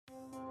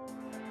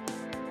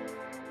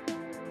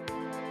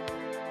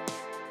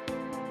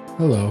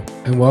Hello,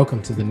 and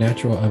welcome to the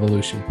Natural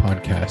Evolution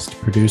podcast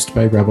produced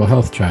by Rebel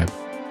Health Tribe.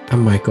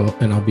 I'm Michael,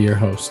 and I'll be your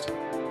host.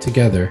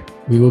 Together,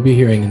 we will be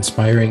hearing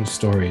inspiring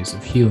stories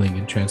of healing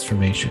and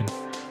transformation,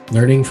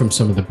 learning from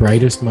some of the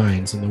brightest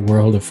minds in the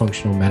world of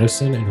functional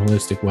medicine and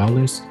holistic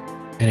wellness,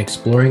 and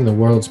exploring the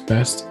world's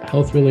best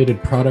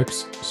health-related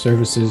products,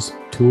 services,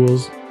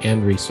 tools,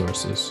 and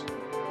resources.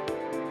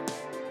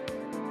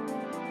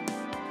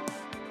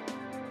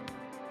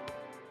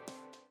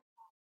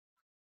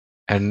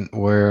 And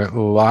we're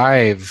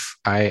live.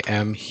 I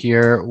am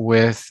here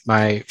with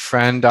my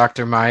friend,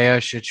 Dr. Maya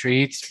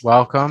Shetreat.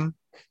 Welcome.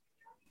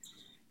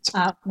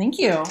 Thank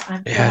you.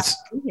 I'm glad to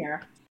be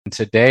here.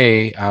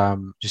 Today,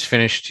 just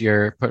finished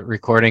your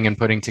recording and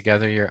putting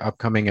together your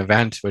upcoming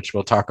event, which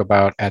we'll talk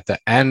about at the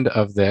end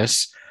of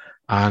this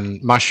on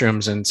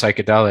mushrooms and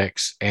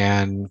psychedelics.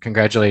 And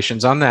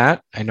congratulations on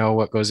that. I know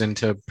what goes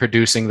into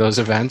producing those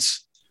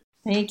events.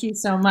 Thank you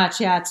so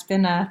much. Yeah, it's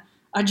been a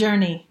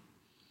journey.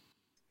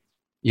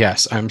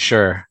 Yes, I'm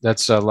sure.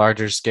 That's a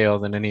larger scale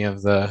than any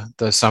of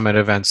the summit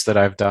events that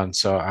I've done.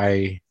 So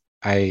I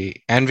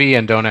envy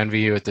and don't envy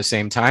you at the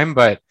same time,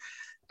 but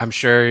I'm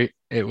sure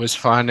it was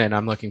fun and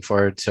I'm looking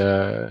forward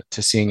to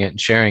seeing it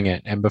and sharing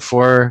it. And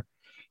before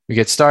we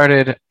get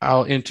started,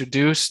 I'll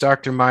introduce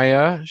Dr.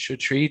 Maya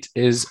Shetreat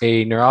is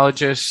a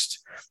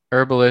neurologist,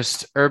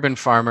 herbalist, urban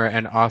farmer,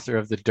 and author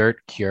of The Dirt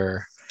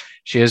Cure.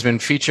 She has been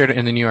featured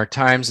in the New York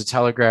Times, The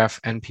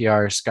Telegraph,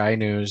 NPR, Sky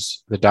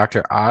News, The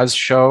Dr. Oz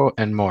Show,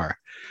 and more.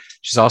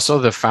 She's also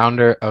the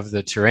founder of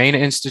the Terrain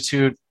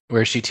Institute,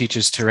 where she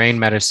teaches terrain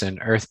medicine,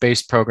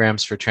 earth-based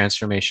programs for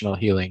transformational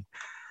healing.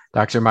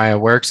 Dr. Maya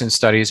works and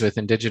studies with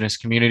indigenous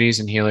communities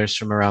and healers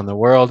from around the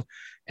world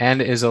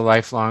and is a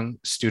lifelong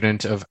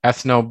student of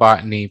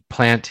ethnobotany,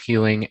 plant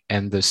healing,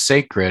 and the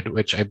sacred,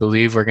 which I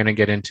believe we're going to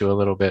get into a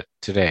little bit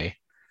today.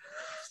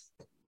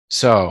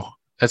 So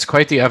that's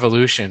quite the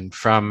evolution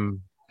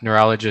from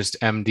neurologist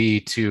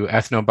MD to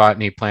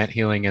ethnobotany, plant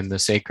healing, and the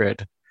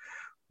sacred.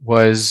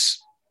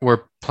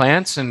 Were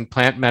plants and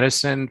plant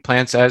medicine,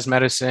 plants as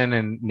medicine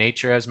and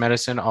nature as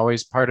medicine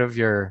always part of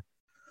your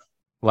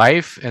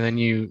life? And then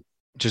you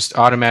just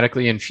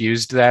automatically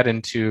infused that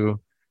into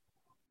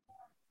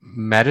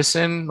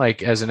medicine,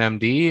 like as an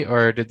MD,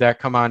 or did that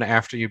come on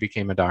after you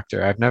became a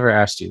doctor? I've never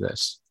asked you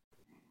this.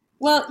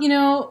 Well,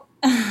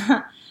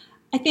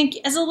 I think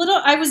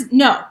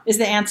no is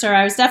the answer.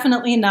 I was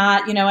definitely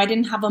not, I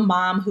didn't have a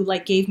mom who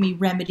gave me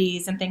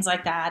remedies and things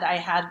like that. I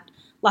had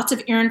lots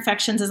of ear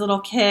infections as a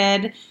little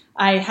kid.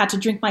 I had to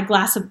drink my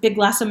big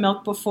glass of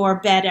milk before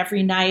bed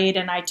every night,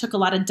 and I took a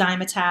lot of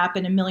Dimetap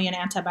and a million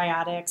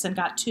antibiotics and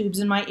got tubes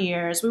in my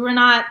ears. We were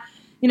not,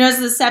 as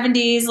the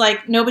 70s,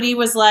 nobody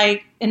was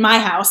in my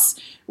house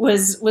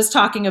was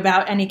talking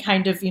about any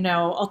kind of,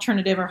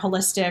 alternative or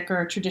holistic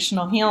or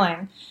traditional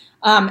healing.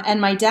 And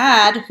my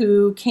dad,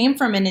 who came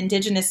from an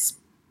indigenous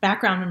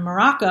background in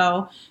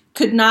Morocco,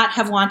 could not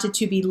have wanted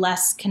to be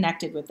less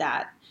connected with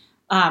that.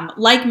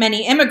 Like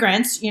many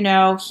immigrants,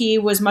 he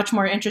was much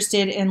more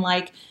interested in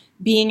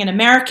being an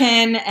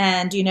American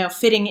and,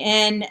 fitting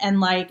in and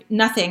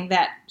nothing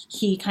that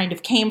he kind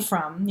of came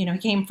from. He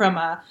came from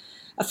a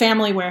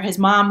family where his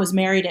mom was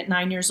married at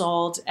 9 years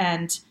old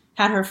and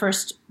had her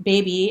first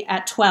baby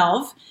at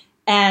 12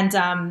 and,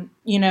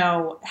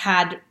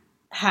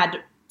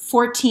 had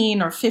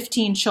 14 or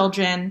 15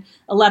 children,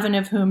 11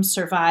 of whom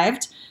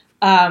survived,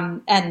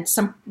 and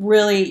some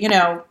really,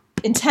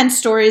 intense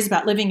stories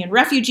about living in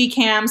refugee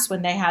camps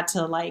when they had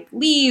to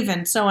leave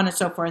and so on and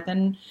so forth.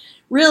 And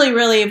really,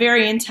 really a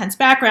very intense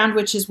background,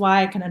 which is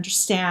why I can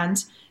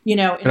understand,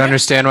 I can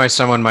understand why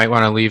someone might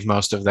want to leave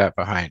most of that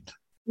behind.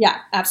 Yeah,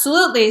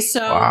 absolutely. So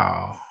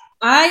wow.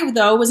 I,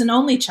 though, was an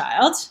only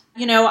child.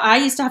 I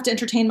used to have to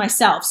entertain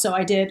myself. So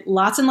I did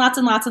lots and lots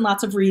and lots and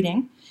lots of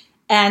reading.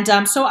 And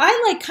so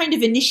I kind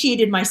of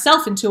initiated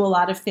myself into a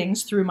lot of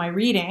things through my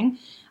reading.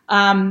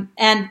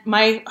 And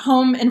my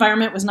home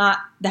environment was not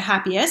the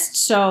happiest.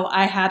 So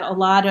I had a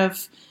lot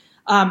of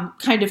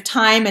kind of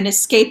time and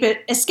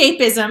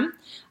escapism.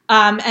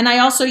 And I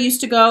also used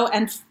to go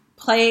and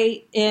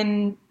play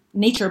in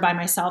nature by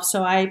myself.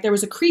 So there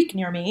was a creek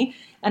near me,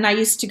 and I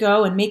used to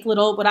go and make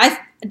what I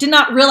did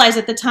not realize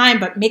at the time,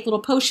 but make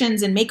little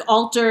potions and make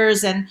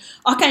altars and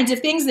all kinds of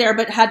things there,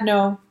 but had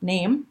no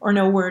name or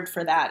no word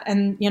for that.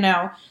 And,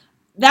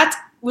 that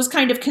was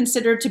kind of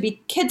considered to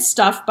be kid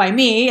stuff by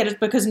me. It is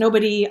because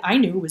nobody I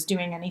knew was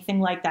doing anything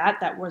like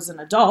that was an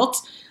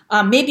adult.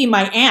 Maybe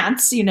my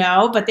aunts,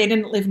 but they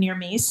didn't live near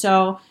me.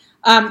 So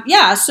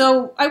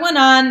so I went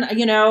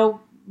on,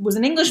 was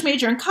an English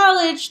major in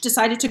college,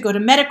 decided to go to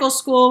medical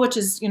school, which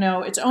is,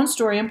 its own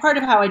story. And part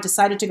of how I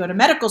decided to go to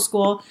medical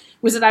school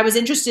was that I was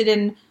interested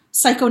in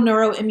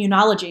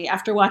psychoneuroimmunology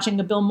after watching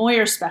the Bill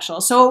Moyer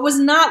special. So it was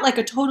not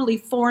a totally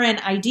foreign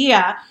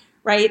idea,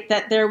 right,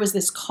 that there was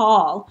this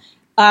call.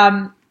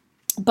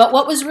 But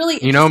what was really...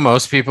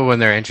 most people, when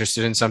they're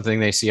interested in something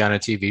they see on a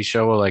TV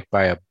show, will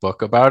buy a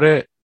book about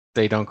it.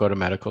 They don't go to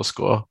medical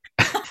school.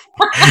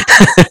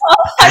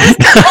 I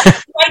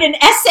was write an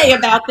essay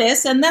about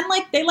this, and then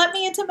they let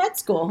me into med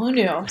school. Who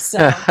knew?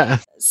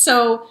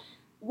 So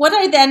what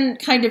I then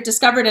kind of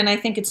discovered, and I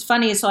think it's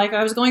funny, so like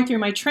I was going through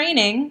my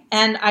training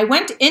and I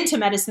went into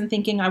medicine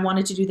thinking I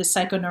wanted to do the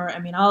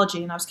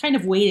psychoneuroimmunology, and I was kind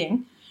of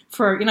waiting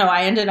for,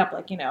 I ended up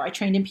like, I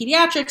trained in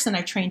pediatrics and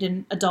I trained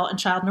in adult and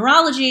child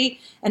neurology.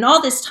 And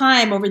all this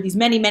time over these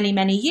many, many,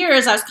 many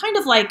years, I was kind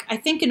of like, I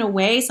think in a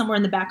way, somewhere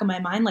in the back of my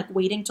mind, like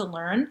waiting to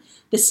learn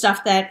this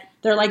stuff that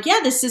they're like,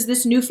 yeah, this is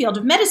this new field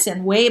of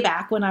medicine. Way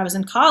back when I was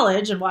in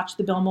college and watched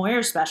the Bill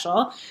Moyer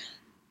special,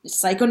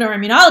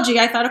 psychoneuroimmunology,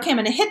 I thought, okay, I'm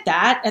going to hit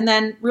that. And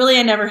then really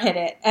I never hit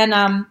it.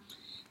 And,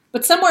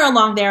 but somewhere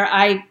along there,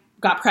 I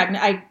got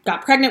pregnant. I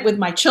got pregnant with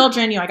my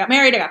children. I got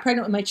married, I got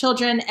pregnant with my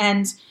children.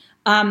 And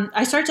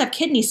I started to have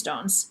kidney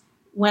stones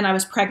when I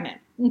was pregnant.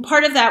 And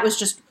part of that was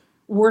just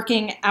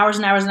working hours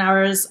and hours and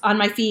hours on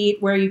my feet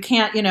where you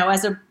can't,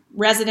 as a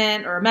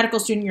resident or a medical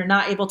student, you're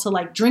not able to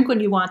like drink when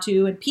you want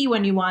to and pee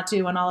when you want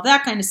to and all of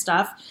that kind of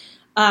stuff.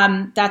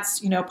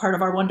 That's, part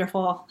of our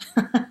wonderful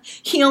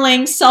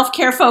healing,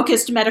 self-care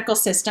focused medical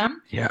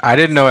system. Yeah, I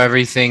didn't know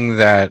everything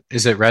that,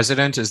 is it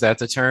resident? Is that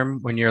the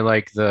term when you're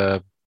like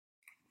the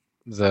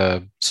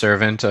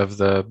servant of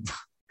the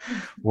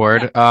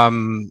ward?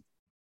 Yeah.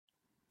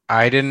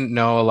 I didn't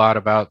know a lot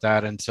about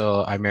that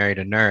until I married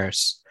a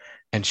nurse,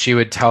 and she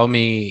would tell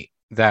me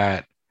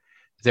that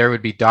there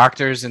would be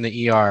doctors in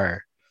the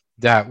ER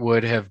that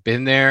would have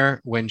been there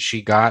when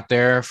she got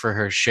there for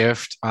her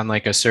shift on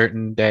like a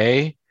certain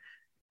day,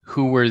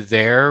 who were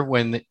there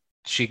when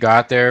she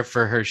got there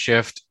for her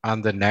shift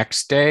on the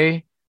next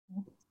day,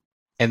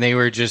 and they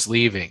were just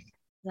leaving.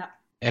 Yeah.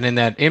 And in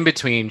that in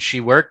between, she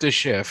worked a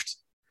shift,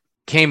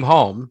 came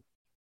home,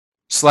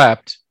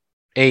 slept,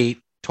 ate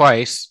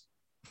twice,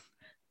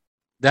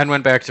 then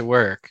went back to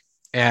work.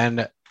 And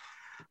I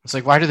was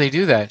like, why do they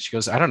do that? She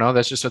goes, I don't know.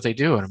 That's just what they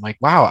do. And I'm like,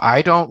 wow,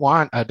 I don't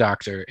want a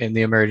doctor in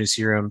the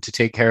emergency room to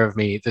take care of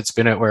me that's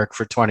been at work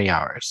for 20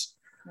 hours.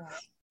 Right.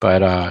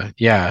 But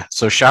yeah,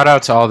 so shout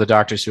out to all the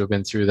doctors who have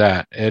been through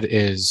that. It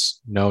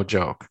is no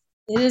joke.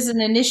 It is an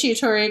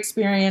initiatory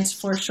experience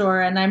for sure.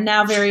 And I'm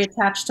now very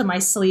attached to my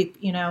sleep,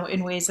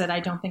 in ways that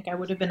I don't think I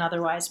would have been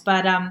otherwise.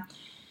 But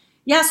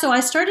yeah, so I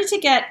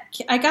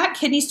got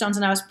kidney stones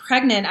and I was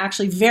pregnant,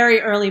 actually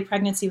very early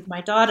pregnancy with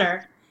my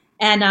daughter.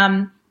 And,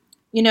 and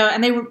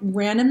they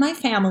ran in my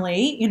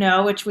family,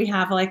 which we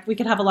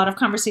could have a lot of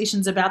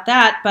conversations about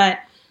that. But,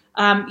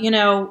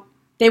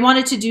 they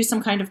wanted to do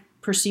some kind of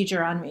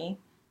procedure on me.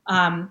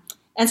 And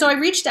so I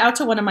reached out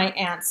to one of my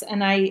aunts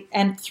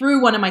and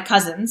through one of my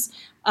cousins,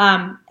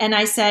 and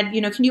I said,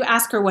 can you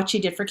ask her what she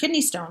did for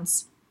kidney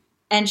stones?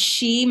 And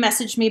she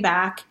messaged me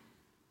back,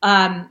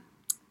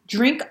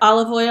 drink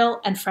olive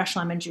oil and fresh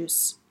lemon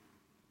juice.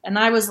 And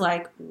I was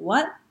like,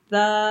 what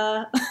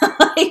the,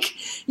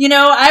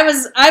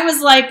 I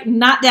was like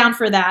not down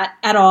for that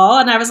at all.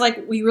 And I was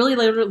like, we really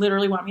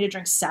literally want me to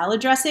drink salad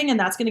dressing and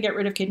that's going to get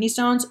rid of kidney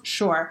stones?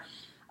 Sure.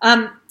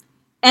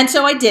 And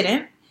so I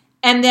didn't.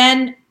 And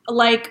then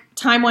like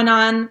time went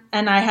on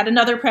and I had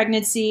another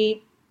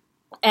pregnancy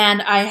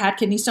and I had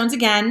kidney stones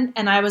again.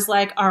 And I was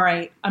like, all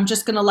right, I'm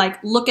just going to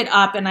like look it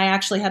up. And I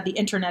actually had the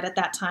internet at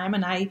that time.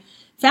 And I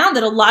found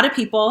that a lot of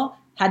people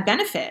had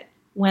benefit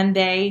when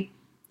they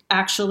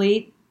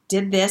actually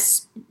did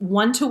this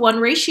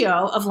 1-to-1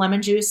 ratio of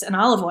lemon juice and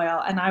olive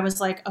oil. And I was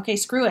like, okay,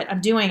 screw it.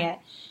 I'm doing it.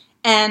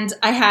 And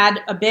I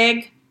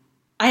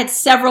had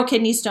several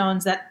kidney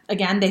stones that,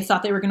 again, they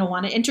thought they were going to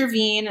want to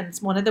intervene. And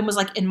one of them was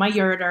like in my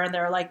ureter. And they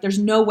were like, there's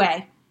no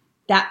way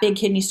that big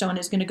kidney stone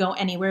is going to go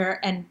anywhere.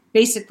 And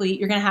basically,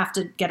 you're going to have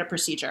to get a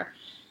procedure.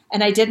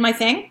 And I did my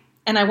thing.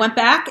 And I went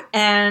back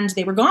and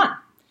they were gone.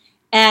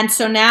 And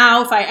so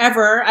now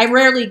I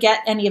rarely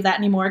get any of that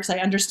anymore because I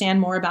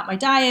understand more about my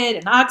diet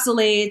and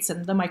oxalates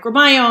and the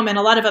microbiome and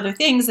a lot of other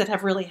things that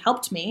have really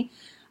helped me.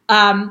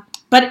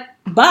 But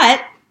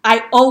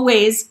I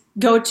always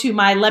go to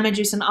my lemon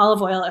juice and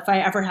olive oil if I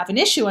ever have an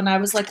issue. And I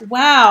was like,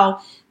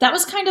 wow, that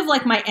was kind of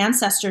like my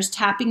ancestors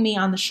tapping me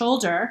on the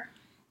shoulder,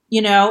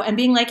 and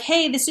being like,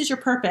 hey, this is your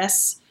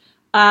purpose.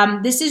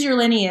 This is your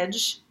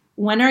lineage.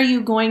 When are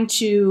you going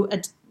to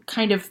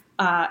kind of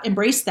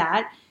embrace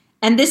that?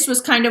 And this was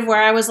kind of where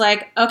I was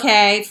like,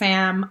 okay,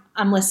 fam,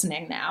 I'm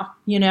listening now,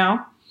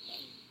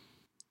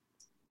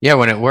 Yeah,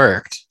 when it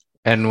worked.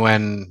 And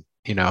when,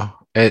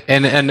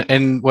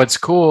 and what's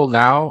cool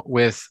now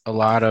with a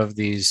lot of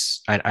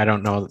these, I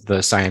don't know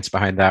the science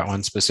behind that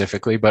one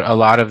specifically, but a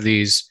lot of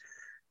these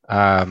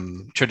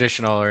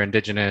traditional or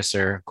indigenous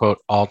or quote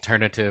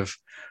alternative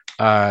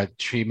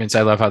treatments.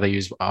 I love how they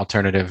use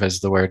alternative as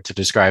the word to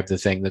describe the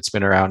thing that's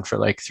been around for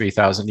like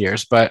 3,000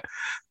 years. But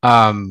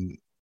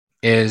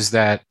is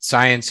that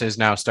science has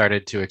now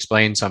started to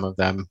explain some of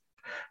them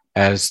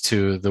as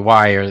to the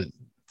why or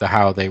the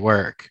how they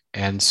work.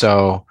 And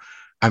so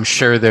I'm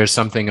sure there's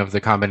something of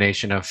the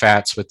combination of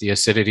fats with the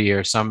acidity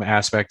or some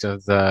aspect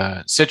of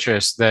the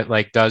citrus that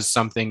like does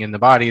something in the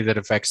body that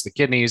affects the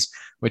kidneys,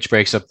 which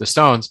breaks up the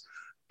stones.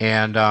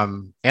 And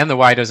the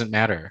why doesn't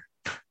matter.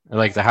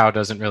 Like the how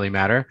doesn't really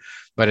matter,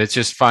 but it's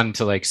just fun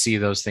to like see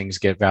those things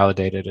get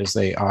validated as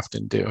they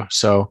often do.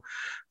 So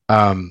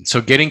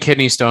getting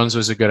kidney stones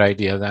was a good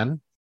idea then.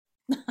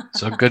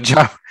 So good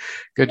job.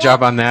 Good Well,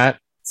 job on that.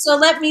 so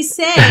let me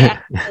say,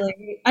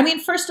 actually, I mean,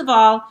 first of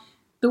all,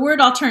 the word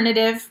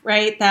alternative,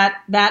 right?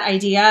 That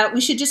idea,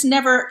 we should just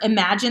never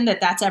imagine that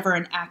that's ever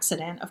an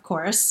accident. Of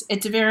course,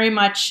 it's very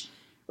much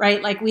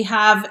right. Like we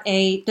have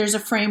there's a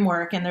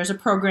framework and there's a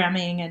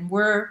programming, and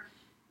we're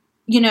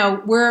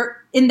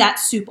in that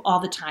soup all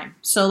the time.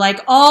 So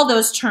like all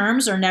those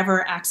terms are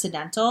never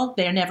accidental;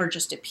 they never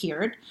just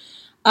appeared.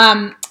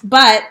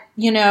 But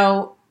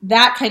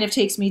that kind of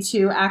takes me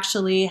to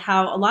actually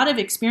how a lot of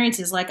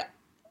experiences like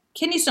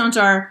kidney stones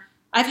are,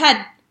 I've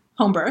had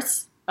home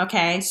births,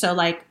 okay, so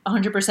like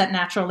 100%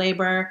 natural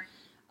labor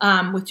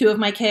with two of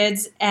my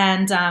kids,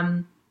 and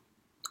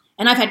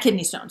I've had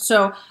kidney stones.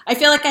 So I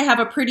feel like I have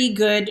a pretty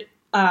good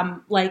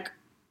like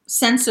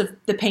sense of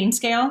the pain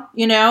scale,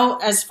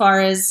 as far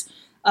as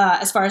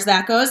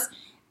that goes.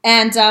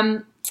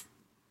 And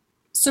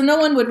so no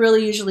one would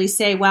really usually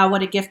say, "Wow,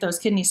 what a gift those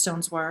kidney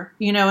stones were."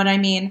 You know what I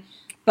mean?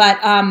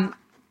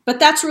 But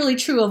that's really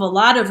true of a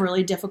lot of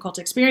really difficult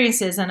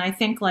experiences. And I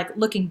think like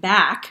looking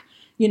back,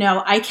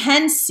 I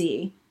can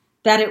see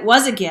that it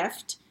was a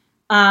gift.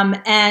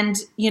 And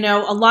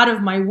a lot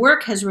of my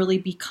work has really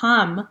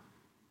become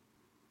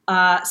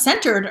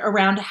centered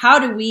around how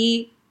do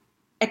we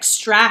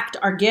extract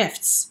our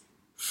gifts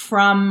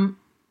from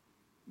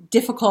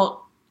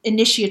difficult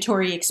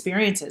initiatory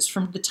experiences,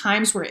 from the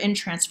times we're in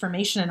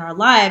transformation in our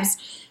lives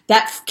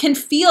that can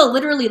feel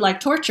literally like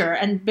torture,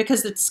 and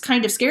because it's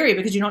kind of scary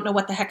because you don't know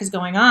what the heck is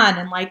going on,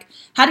 and like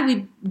how do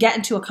we get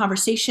into a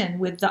conversation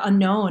with the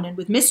unknown and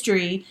with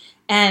mystery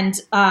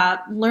and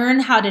learn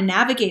how to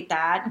navigate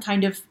that and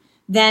kind of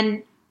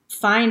then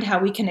find how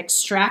we can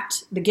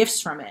extract the gifts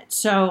from it.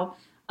 So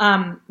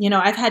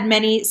I've had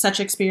many such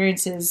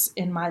experiences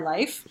in my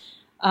life,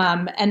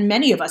 and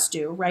many of us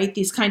do, right?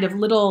 These kind of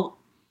little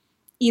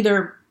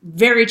either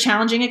very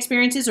challenging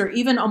experiences or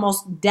even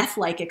almost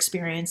death-like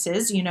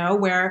experiences,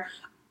 where,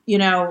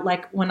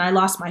 like when I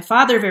lost my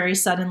father very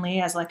suddenly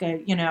as like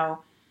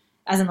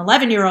as an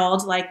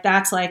 11-year-old, like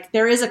that's like,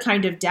 there is a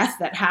kind of death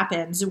that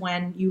happens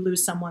when you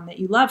lose someone that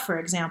you love, for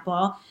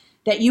example,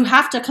 that you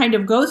have to kind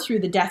of go through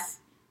the death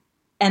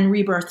and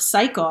rebirth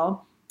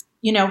cycle.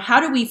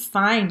 How do we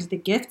find the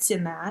gifts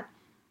in that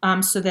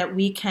so that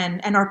we can,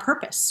 and our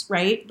purpose,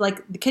 right?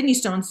 Like the kidney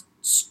stones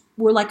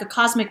were like a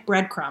cosmic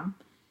breadcrumb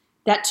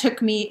that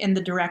took me in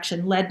the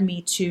direction, led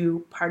me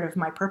to part of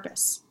my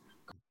purpose.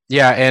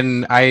 Yeah,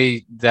 and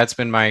that's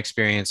been my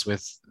experience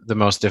with the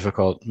most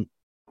difficult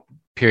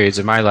periods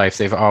of my life.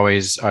 They've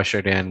always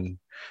ushered in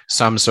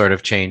some sort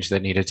of change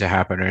that needed to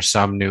happen or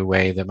some new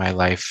way that my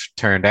life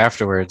turned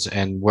afterwards,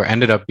 and were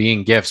ended up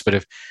being gifts. But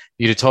if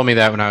you'd have told me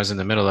that when I was in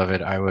the middle of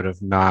it, I would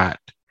have not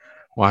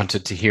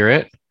wanted to hear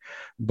it.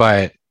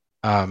 But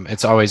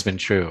it's always been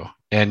true.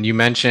 And you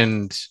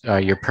mentioned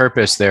your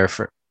purpose there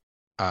for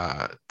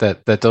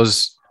that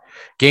those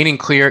gaining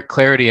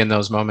clarity in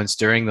those moments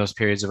during those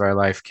periods of our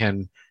life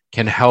can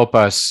help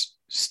us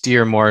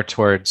steer more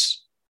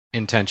towards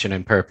intention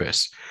and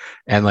purpose,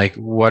 and like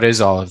what is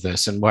all of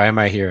this and why am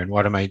I here and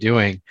what am I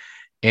doing.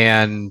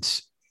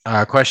 And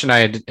a question I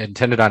had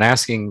intended on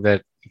asking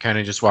that kind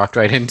of just walked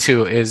right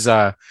into is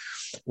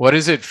what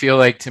does it feel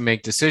like to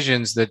make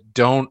decisions that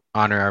don't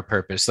honor our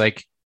purpose?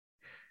 Like,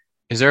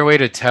 is there a way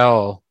to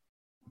tell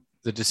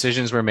the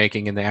decisions we're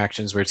making and the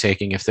actions we're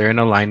taking, if they're in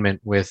alignment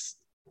with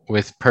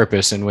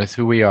purpose and with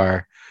who we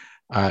are?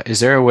 Is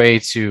there a way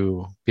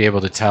to be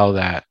able to tell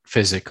that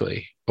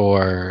physically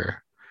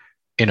or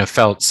in a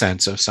felt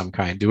sense of some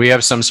kind? Do we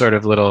have some sort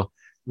of little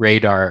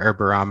radar or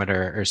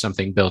barometer or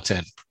something built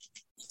in?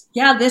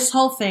 Yeah, this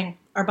whole thing,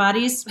 our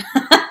bodies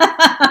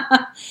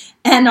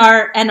and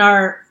our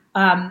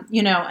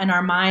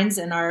minds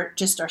and our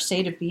just our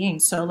state of being.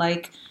 So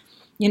like,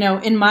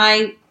 in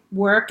my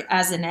work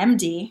as an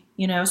MD,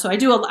 so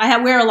I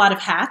wear a lot of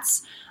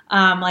hats.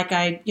 Like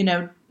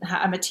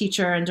I'm a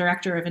teacher and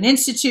director of an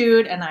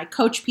institute, and I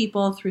coach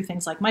people through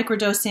things like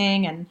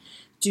microdosing and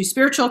do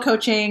spiritual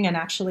coaching and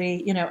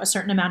actually, a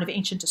certain amount of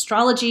ancient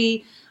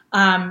astrology,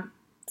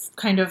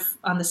 kind of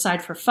on the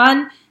side for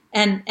fun.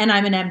 And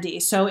I'm an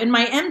MD. So in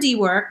my MD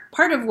work,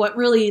 part of what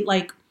really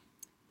like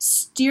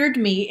steered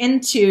me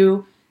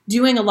into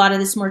doing a lot of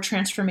this more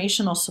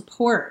transformational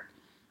support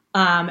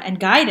and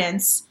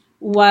guidance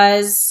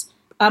was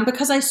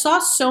because I saw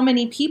so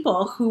many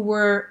people who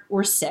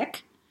were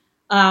sick,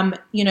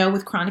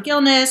 with chronic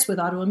illness, with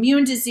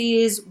autoimmune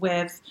disease,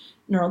 with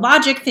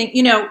neurologic thing,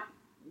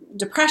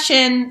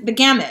 depression, the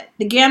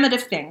gamut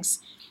of things,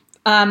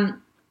 and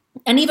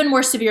even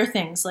more severe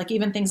things, like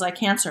even things like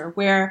cancer,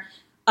 where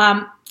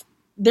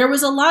there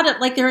was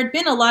there had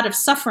been a lot of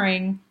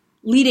suffering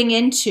leading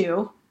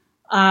into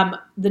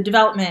the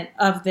development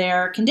of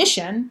their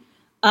condition,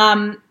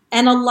 and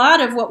a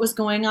lot of what was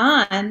going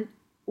on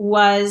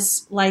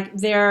was like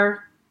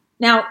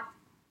now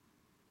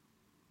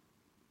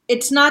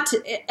it's not,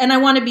 and I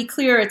want to be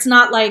clear, it's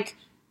not like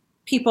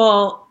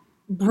people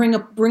bring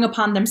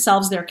upon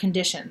themselves their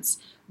conditions,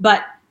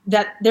 but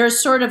that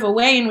there's sort of a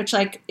way in which,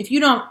 like, if you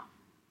don't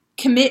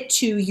commit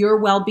to your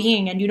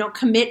well-being and you don't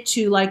commit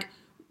to like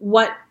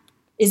what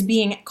is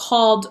being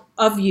called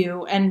of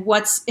you and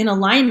what's in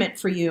alignment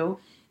for you,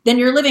 then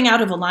you're living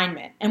out of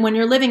alignment. And when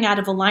you're living out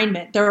of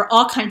alignment, there are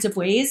all kinds of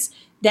ways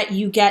that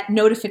you get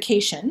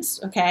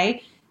notifications,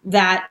 okay,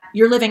 that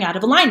you're living out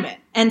of alignment.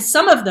 And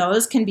some of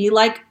those can be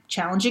like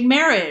challenging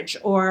marriage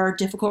or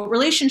difficult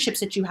relationships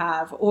that you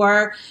have,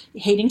 or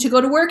hating to go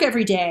to work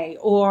every day,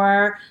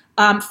 or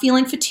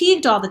feeling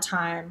fatigued all the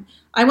time.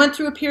 I went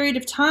through a period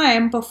of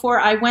time before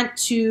I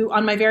went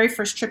on my very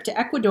first trip to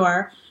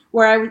Ecuador,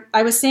 where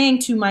I was saying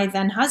to my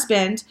then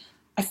husband,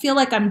 I feel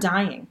like I'm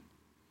dying.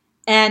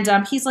 And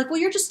he's like, well,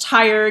 you're just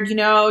tired,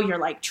 you're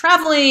like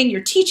traveling,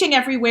 you're teaching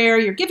everywhere,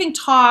 you're giving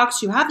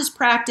talks, you have this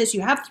practice,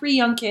 you have 3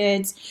 young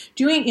kids,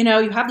 doing,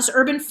 you have this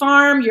urban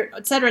farm, you're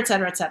et cetera, et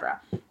cetera, et cetera.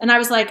 And I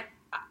was like,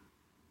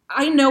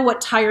 I know what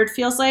tired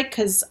feels like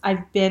because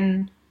I've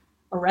been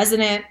a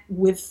resident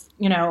with,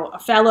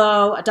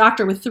 a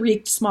doctor with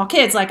 3 small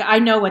kids. Like, I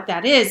know what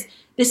that is.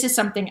 This is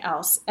something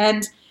else.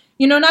 And,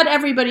 not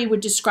everybody would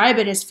describe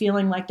it as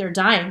feeling like they're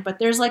dying, but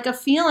there's like a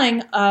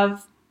feeling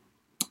of,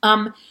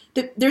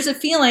 there's a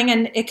feeling,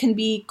 and it can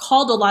be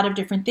called a lot of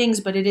different things,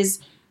 but it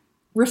is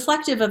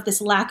reflective of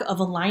this lack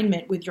of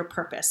alignment with your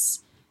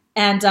purpose.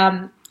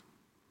 And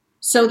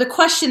so the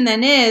question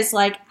then is,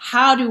 like,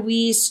 how do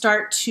we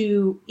start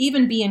to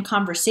even be in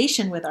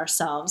conversation with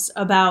ourselves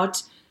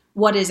about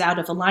what is out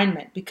of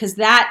alignment? Because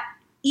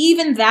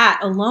even that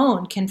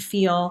alone can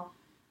feel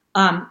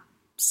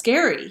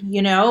scary,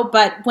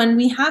 but when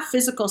we have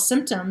physical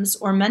symptoms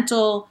or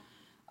mental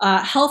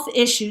health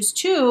issues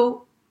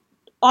too,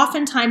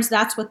 oftentimes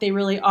that's what they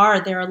really are.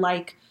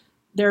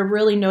 They're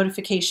really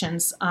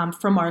notifications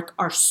from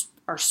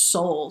our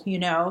soul,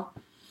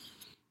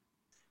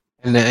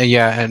 And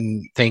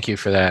and thank you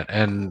for that.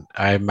 And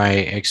my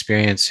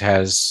experience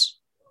has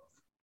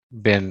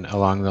been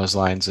along those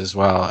lines as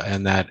well.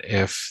 And that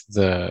if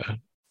those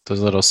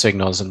little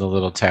signals and the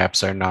little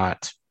taps are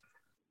not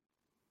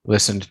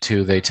listened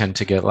to, they tend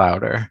to get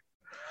louder.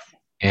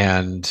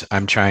 And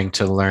I'm trying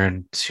to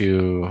learn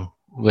to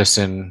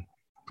listen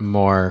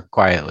more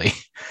quietly,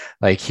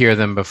 like hear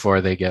them before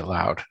they get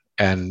loud,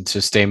 and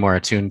to stay more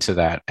attuned to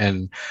that.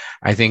 And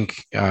I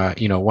think,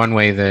 one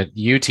way that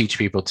you teach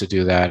people to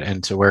do that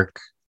and to work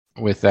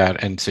with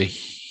that and to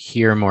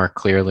hear more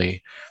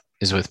clearly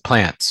is with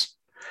plants.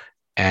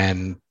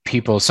 And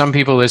some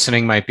people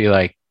listening might be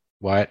like,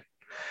 what?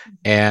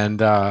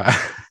 And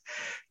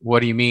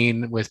what do you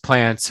mean with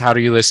plants? How do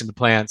you listen to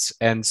plants?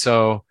 And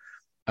so,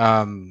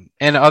 and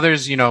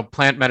others,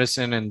 plant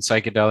medicine and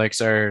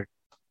psychedelics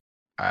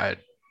are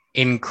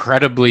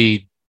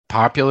incredibly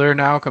popular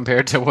now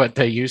compared to what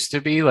they used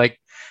to be. Like,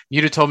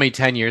 you'd have told me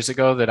 10 years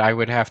ago that I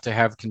would have to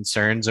have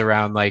concerns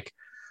around like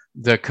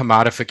the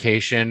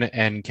commodification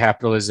and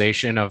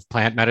capitalization of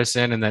plant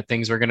medicine, and that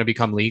things were going to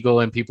become legal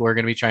and people were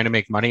going to be trying to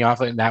make money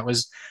off it. And that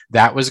was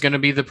going to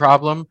be the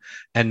problem,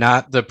 and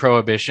not the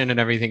prohibition and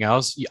everything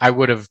else. I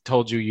would have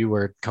told you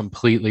were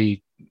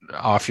completely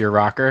off your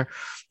rocker.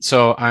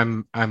 So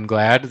I'm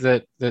glad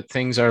that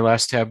things are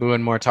less taboo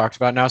and more talked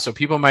about now. So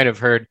people might have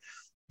heard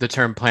the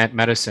term plant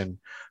medicine,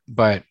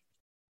 but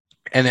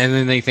and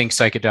then they think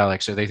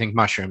psychedelics, or they think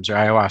mushrooms or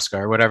ayahuasca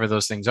or whatever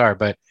those things are.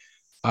 But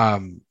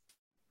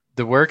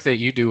the work that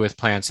you do with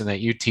plants and that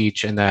you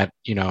teach, and that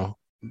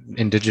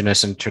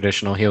indigenous and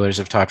traditional healers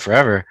have taught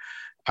forever,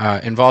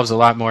 involves a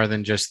lot more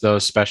than just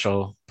those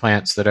special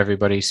plants that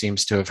everybody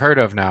seems to have heard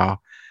of now.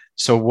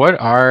 So what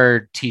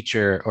are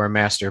teacher or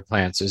master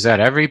plants? Is that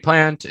every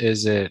plant?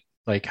 Is it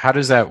like, how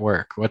does that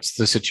work? What's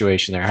the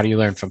situation there? How do you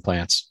learn from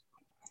plants?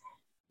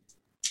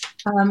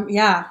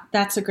 Yeah,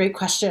 that's a great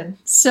question.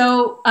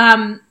 So,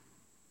 the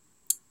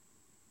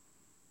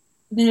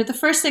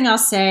first thing I'll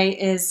say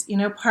is,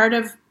 part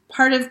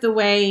of the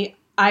way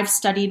I've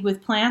studied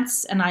with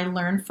plants and I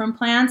learned from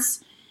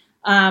plants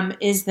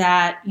is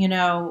that,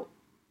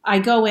 I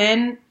go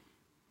in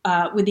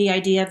with the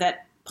idea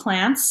that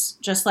plants,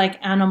 just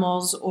like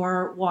animals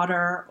or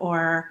water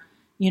or,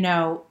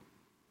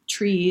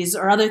 trees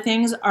or other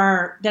things,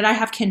 are that I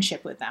have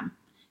kinship with them.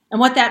 And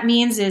what that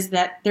means is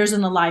that there's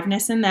an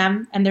aliveness in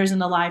them and there's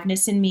an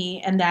aliveness in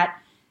me, and that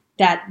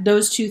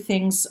those two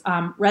things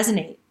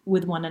resonate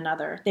with one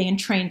another. They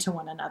entrain to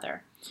one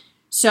another.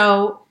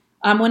 So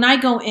when I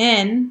go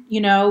in,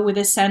 with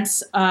a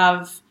sense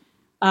of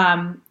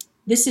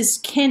this is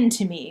kin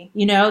to me,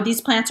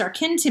 these plants are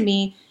kin to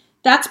me,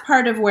 that's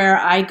part of where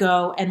I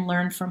go and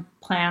learn from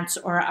plants,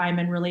 or I'm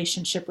in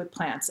relationship with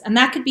plants. And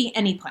that could be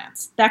any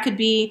plants. That could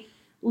be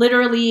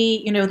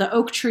literally, the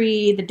oak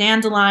tree, the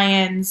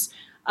dandelions,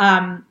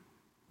 the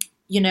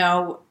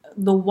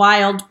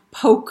wild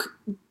poke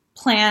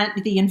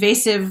plant, the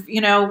invasive,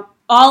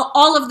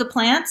 all of the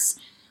plants.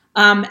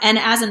 And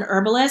as an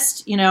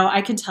herbalist,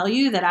 I can tell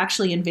you that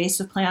actually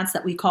invasive plants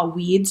that we call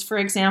weeds, for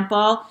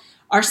example,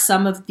 are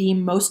some of the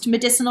most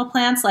medicinal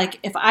plants. Like,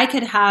 if I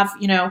could have,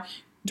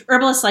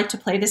 herbalists like to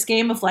play this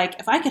game of like,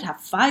 if I could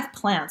have 5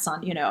 plants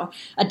on,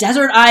 a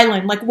desert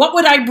island, like what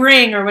would I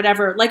bring or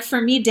whatever? Like,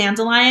 for me,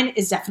 dandelion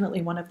is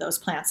definitely one of those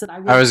plants that I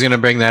was going to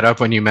bring that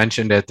up when you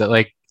mentioned it, that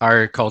like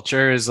our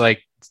culture is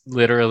like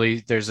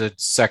literally there's a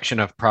section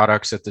of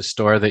products at the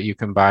store that you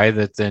can buy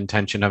that the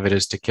intention of it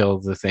is to kill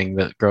the thing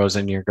that grows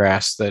in your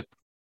grass that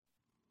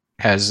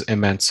has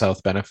immense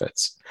health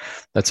benefits.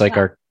 That's like Yeah.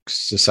 our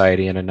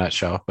society in a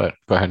nutshell, but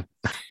go ahead.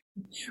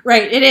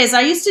 Right, it is.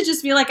 I used to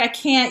just be like, I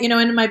can't,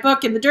 in my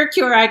book, in The Dirt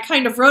Cure, I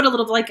kind of wrote a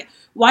little like,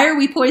 why are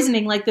we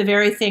poisoning like the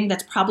very thing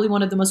that's probably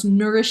one of the most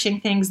nourishing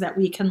things that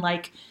we can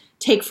like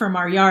take from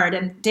our yard?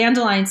 And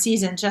dandelion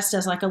season, just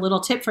as like a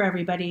little tip for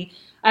everybody,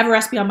 I have a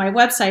recipe on my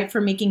website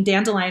for making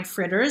dandelion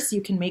fritters.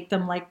 You can make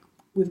them like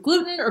with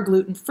gluten or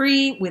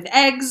gluten-free, with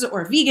eggs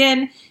or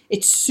vegan.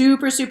 It's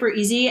super, super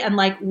easy. And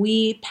like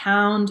we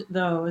pound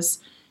those.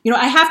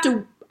 I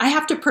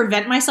have to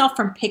prevent myself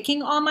from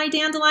picking all my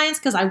dandelions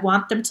because I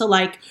want them to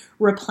like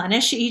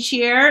replenish each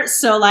year.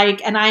 So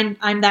like, and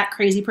I'm that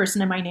crazy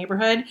person in my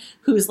neighborhood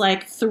who's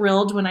like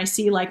thrilled when I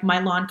see like my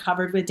lawn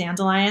covered with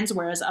dandelions,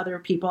 whereas other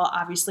people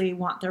obviously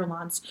want their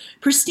lawns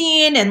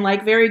pristine and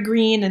like very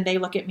green, and they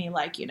look at me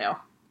like,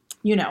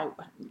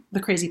 the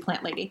crazy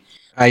plant lady.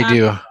 I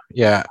do.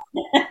 Yeah.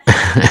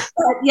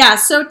 Yeah.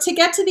 So to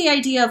get to the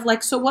idea of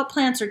like, so what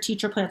plants are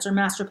teacher plants or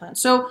master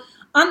plants? So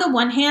on the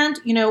one hand,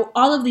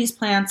 all of these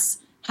plants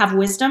have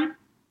wisdom,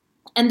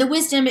 and the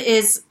wisdom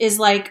is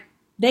like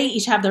they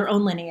each have their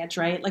own lineage,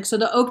 right? Like, so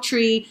the oak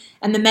tree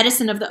and the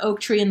medicine of the oak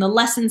tree and the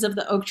lessons of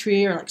the oak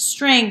tree are like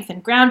strength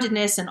and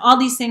groundedness and all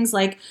these things.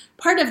 Like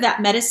part of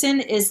that medicine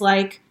is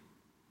like,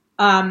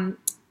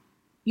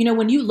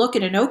 when you look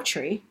at an oak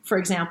tree, for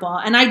example,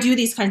 and I do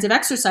these kinds of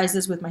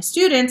exercises with my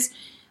students,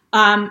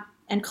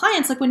 and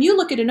clients, like when you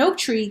look at an oak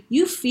tree,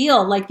 you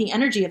feel like the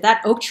energy of that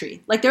oak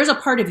tree. Like there's a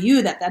part of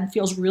you that then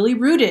feels really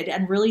rooted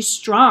and really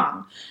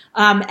strong,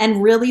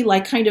 and really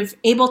like kind of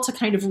able to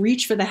kind of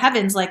reach for the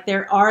heavens. Like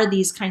there are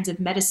these kinds of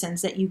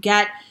medicines that you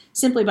get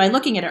simply by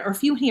looking at it. Or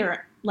if you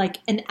hear like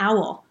an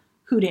owl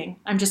hooting,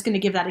 I'm just going to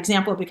give that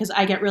example because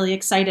I get really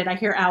excited. I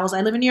hear owls.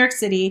 I live in New York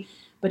City,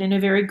 but in a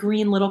very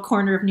green little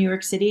corner of New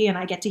York City, and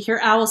I get to hear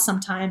owls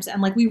sometimes.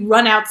 And like we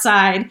run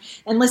outside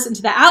and listen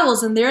to the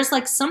owls, and there's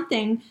like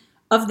something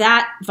of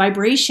that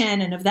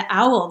vibration and of the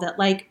owl that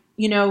like,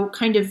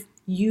 kind of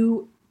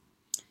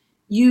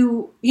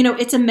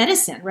it's a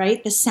medicine,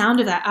 right? The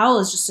sound of that owl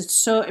is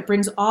just, it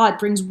brings awe, it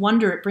brings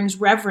wonder, it brings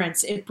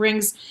reverence, it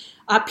brings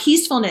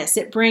peacefulness,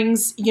 it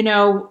brings,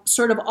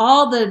 sort of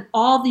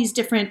all these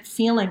different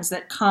feelings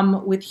that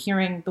come with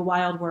hearing the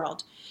wild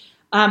world.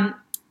 And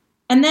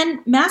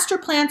then master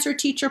plants or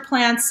teacher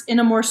plants in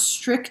a more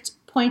strict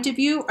point of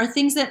view are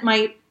things that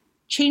might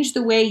change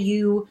the way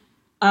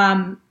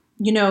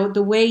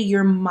the way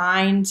your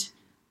mind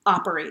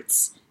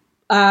operates,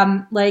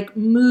 like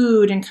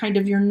mood and kind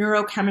of your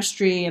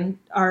neurochemistry, and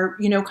are,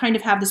 kind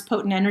of have this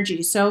potent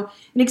energy. So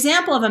an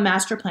example of a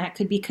master plant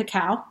could be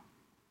cacao.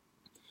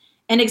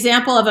 An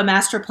example of a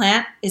master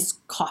plant is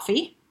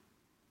coffee,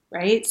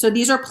 right? So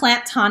these are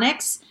plant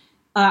tonics.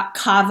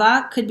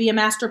 Kava could be a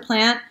master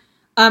plant.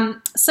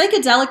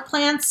 Psychedelic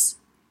plants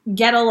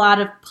get a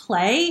lot of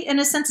play in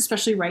a sense,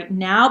 especially right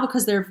now,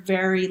 because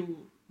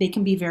they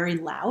can be very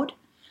loud.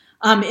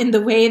 In the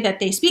way that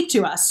they speak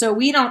to us. So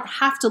we don't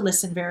have to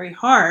listen very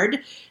hard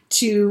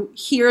to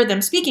hear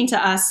them speaking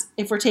to us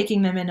if we're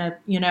taking them in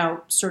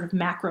a, sort of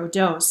macro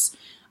dose.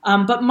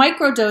 But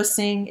micro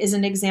dosing is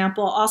an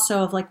example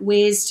also of like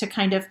ways to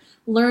kind of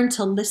learn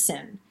to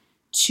listen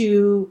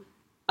to,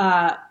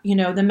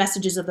 the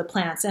messages of the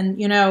plants. And,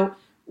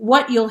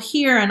 what you'll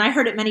hear, and I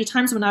heard it many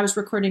times when I was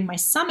recording my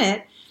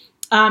summit,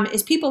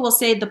 is people will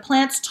say, the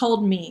plants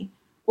told me,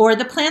 or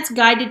the plants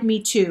guided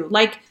me to.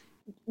 Like,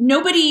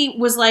 nobody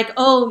was like,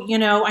 oh,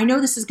 I know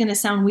this is going to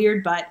sound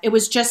weird, but it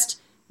was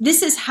just,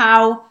 this is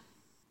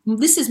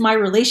my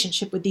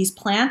relationship with these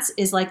plants,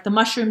 is like the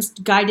mushrooms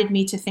guided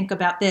me to think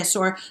about this,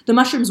 or the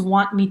mushrooms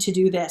want me to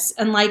do this.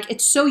 And like,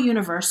 it's so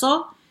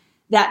universal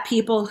that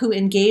people who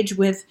engage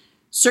with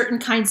certain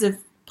kinds of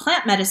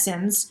plant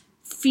medicines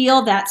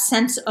feel that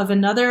sense of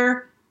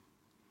another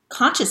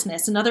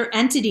consciousness, another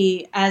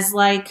entity, as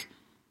like,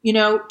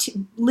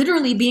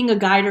 literally being a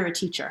guide or a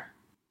teacher.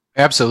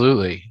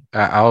 Absolutely.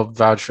 I'll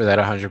vouch for that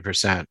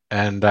 100%.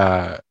 And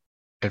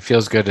it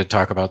feels good to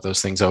talk about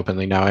those things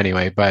openly now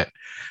anyway. But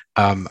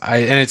and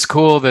it's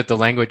cool that the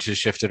language has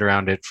shifted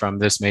around it from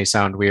 "this may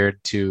sound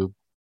weird" to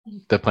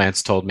 "the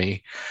plants told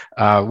me."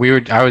 I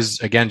was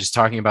again just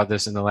talking about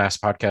this in the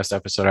last podcast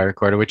episode I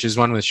recorded, which is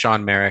one with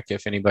Sean Merrick.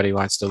 If anybody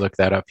wants to look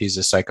that up, he's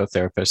a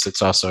psychotherapist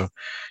that's also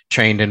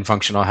trained in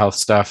functional health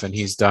stuff, and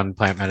he's done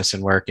plant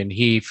medicine work. And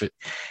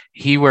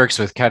he works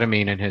with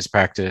ketamine in his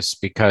practice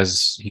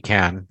because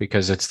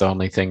it's the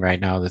only thing right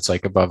now that's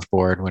like above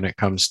board when it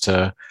comes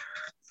to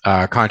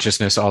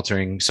consciousness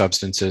altering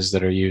substances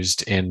that are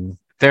used in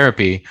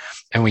therapy.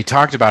 And we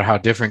talked about how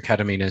different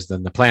ketamine is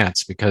than the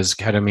plants, because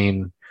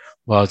ketamine,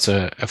 well, it's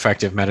a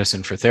effective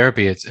medicine for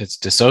therapy. It's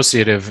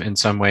dissociative in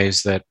some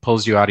ways, that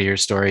pulls you out of your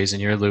stories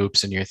and your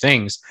loops and your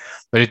things,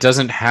 but it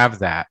doesn't have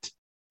that.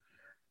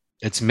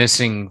 It's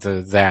missing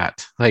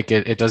that. Like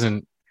it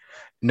doesn't.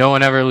 No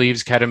one ever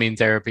leaves ketamine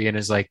therapy and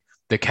is like,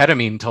 the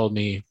ketamine told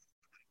me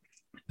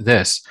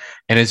this,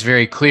 and it's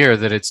very clear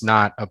that it's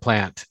not a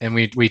plant. And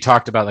we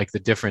talked about like the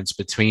difference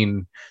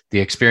between the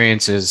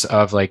experiences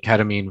of like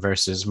ketamine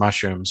versus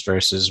mushrooms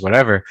versus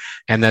whatever,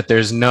 and that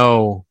there's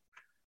no,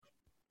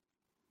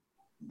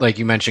 like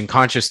you mentioned,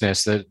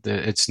 consciousness, that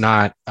it's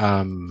not,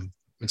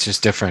 it's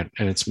just different,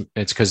 and it's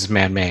because it's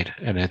man-made,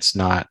 and it's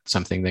not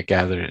something that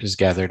is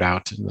gathered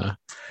out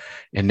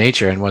in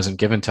nature and wasn't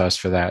given to us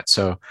for that.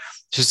 So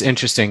it's just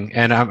interesting.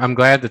 And I'm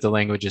glad that the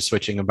language is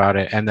switching about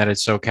it, and that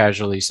it's so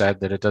casually said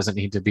that it doesn't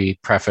need to be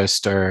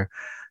prefaced or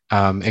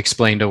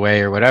explained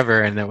away or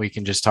whatever, and that we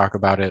can just talk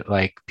about it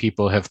like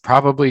people have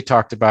probably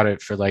talked about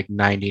it for like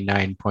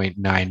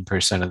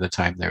 99.9% of the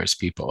time there was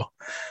people.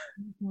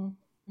 Mm-hmm.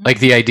 Like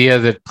the idea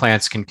that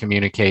plants can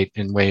communicate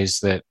in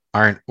ways that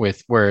aren't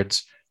with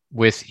words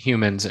with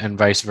humans and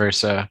vice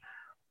versa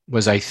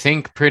was, I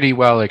think, pretty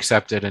well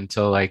accepted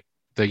until like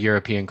the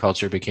European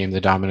culture became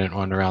the dominant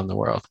one around the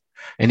world,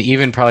 and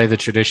even probably the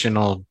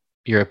traditional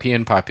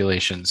European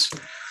populations.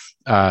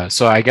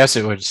 So I guess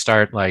it would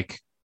start like,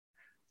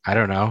 I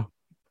don't know,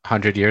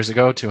 100 years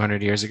ago,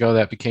 200 years ago,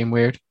 that became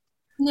weird.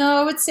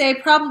 No, I would say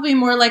probably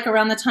more like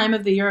around the time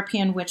of the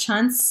European witch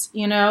hunts,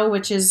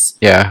 which is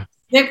Yeah, a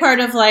big part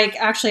of like,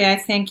 actually, I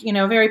think,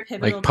 very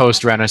pivotal. like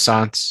post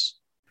Renaissance.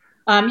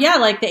 Yeah,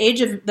 like the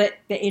age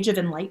of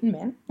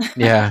enlightenment.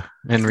 Yeah,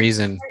 and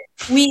reason.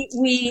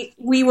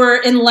 We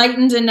were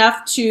enlightened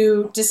enough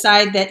to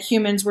decide that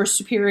humans were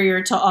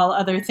superior to all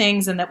other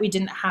things, and that we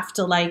didn't have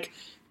to like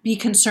be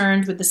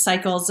concerned with the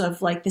cycles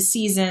of like the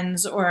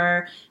seasons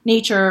or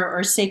nature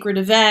or sacred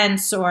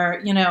events,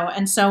 or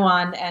and so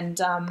on. And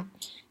a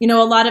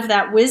lot of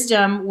that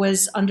wisdom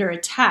was under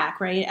attack,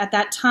 right? At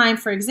that time,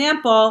 for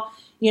example,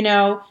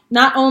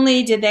 not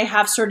only did they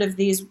have sort of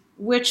these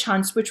witch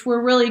hunts, which were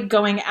really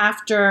going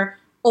after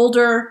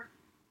older,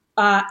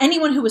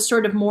 anyone who was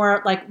sort of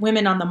more like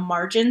women on the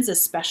margins,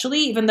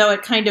 especially, even though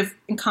it kind of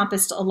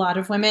encompassed a lot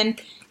of women.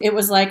 It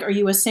was like, are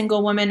you a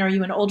single woman? Are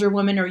you an older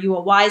woman? Are you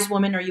a wise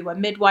woman? Are you a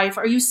midwife?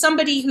 Are you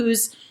somebody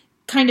who's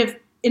kind of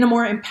in a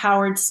more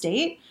empowered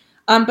state?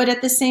 But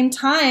at the same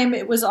time,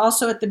 it was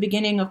also at the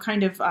beginning of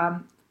kind of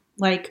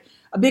like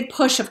a big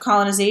push of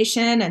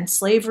colonization and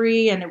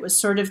slavery. And it was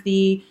sort of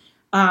the,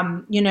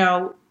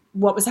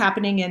 what was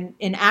happening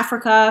in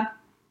Africa,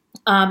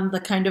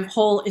 the kind of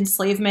whole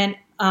enslavement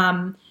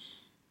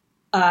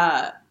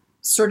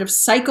sort of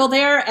cycle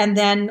there, and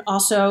then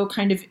also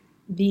kind of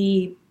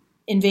the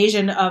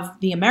invasion of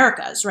the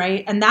Americas,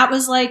 right? And that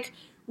was like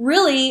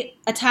really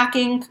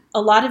attacking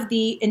a lot of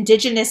the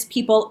indigenous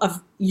people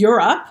of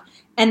Europe,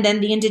 and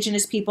then the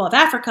indigenous people of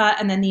Africa,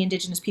 and then the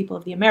indigenous people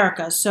of the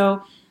Americas.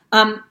 So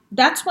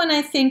that's when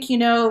I think,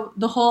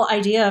 the whole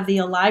idea of the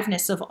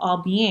aliveness of all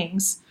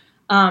beings,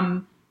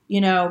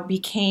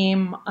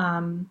 became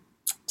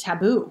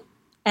taboo.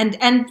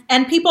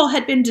 And people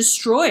had been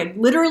destroyed,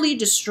 literally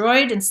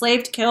destroyed,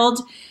 enslaved,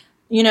 killed,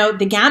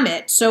 the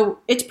gamut. So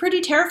it's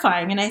pretty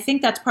terrifying. And I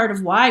think that's part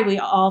of why we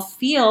all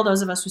feel,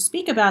 those of us who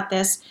speak about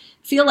this,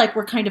 feel like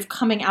we're kind of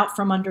coming out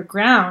from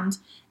underground.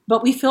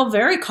 But we feel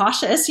very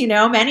cautious,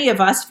 many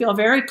of us feel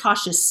very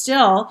cautious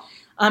still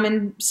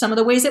in some of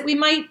the ways that we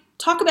might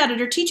talk about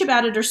it or teach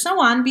about it or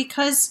so on,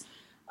 because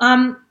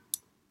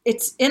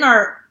it's in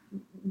our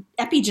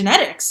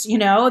epigenetics,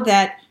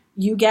 that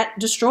you get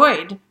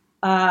destroyed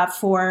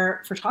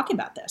for talking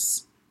about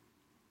this.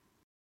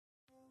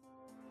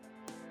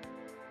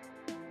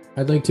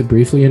 I'd like to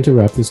briefly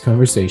interrupt this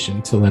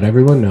conversation to let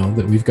everyone know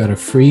that we've got a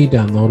free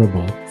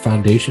downloadable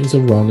Foundations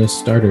of Wellness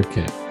starter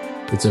kit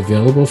that's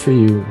available for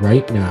you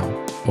right now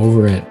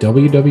over at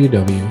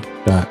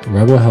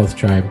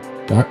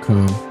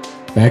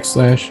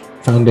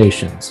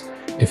www.rebelhealthtribe.com/foundations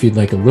if you'd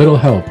like a little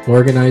help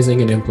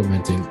organizing and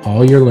implementing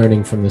all you're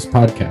learning from this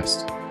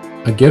podcast.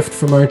 A gift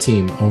from our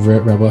team over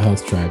at Rebel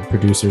Health Tribe,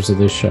 producers of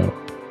this show.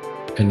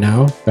 And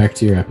now, back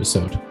to your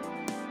episode.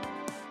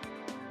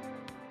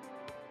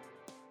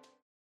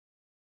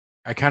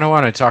 I kind of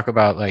want to talk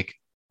about like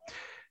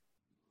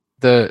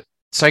the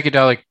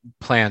psychedelic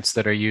plants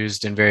that are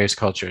used in various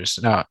cultures.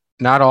 Now,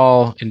 not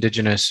all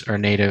indigenous or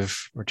native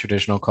or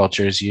traditional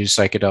cultures use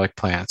psychedelic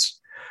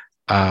plants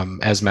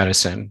as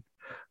medicine,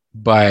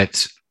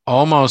 but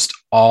almost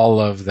all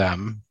of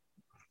them.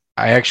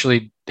 I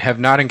actually have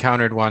not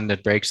encountered one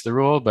that breaks the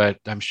rule, but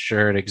I'm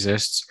sure it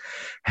exists,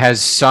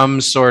 has some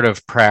sort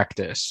of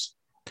practice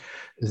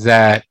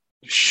that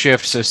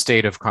shifts a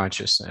state of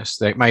consciousness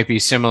that might be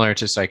similar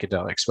to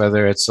psychedelics,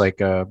 whether it's like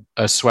a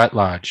sweat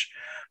lodge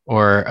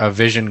or a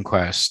vision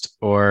quest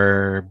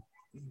or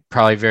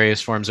probably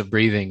various forms of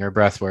breathing or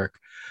breath work.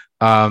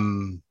 Why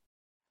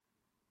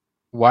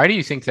do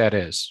you think that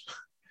is?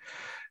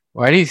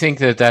 Why do you think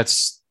that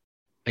that's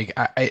like,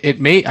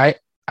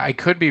 I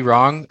could be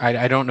wrong.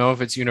 I don't know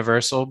if it's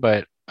universal,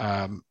 but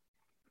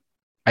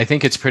I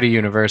think it's pretty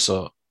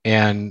universal.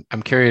 And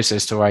I'm curious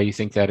as to why you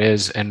think that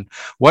is, and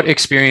what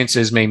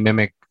experiences may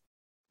mimic,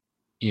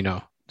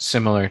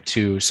 similar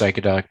to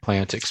psychedelic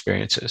plant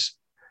experiences.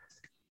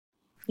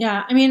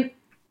 Yeah, I mean,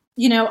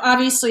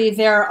 obviously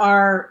there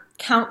are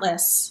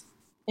countless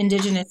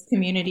indigenous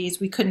communities,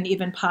 we couldn't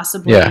even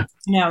possibly, Yeah.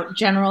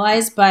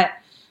 generalize. But,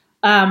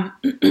 I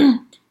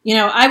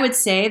would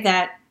say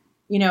that,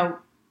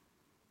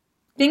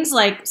 things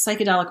like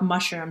psychedelic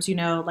mushrooms,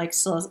 like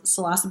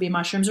psilocybe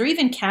mushrooms, or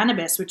even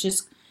cannabis, which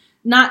is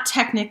not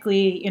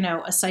technically,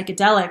 a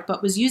psychedelic,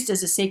 but was used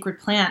as a sacred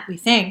plant, we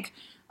think,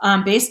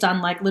 based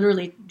on like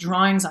literally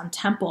drawings on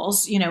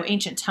temples,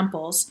 ancient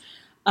temples.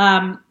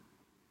 And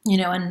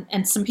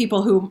some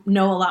people who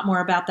know a lot more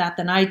about that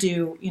than I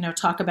do,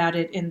 talk about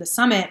it in the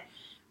summit.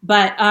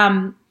 But,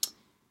 I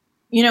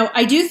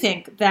do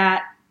think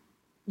that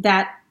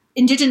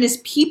indigenous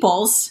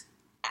peoples,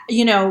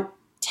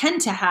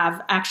 tend to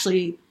have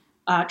actually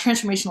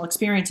transformational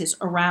experiences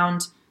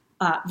around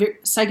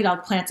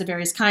psychedelic plants of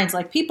various kinds.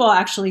 Like people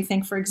actually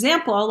think, for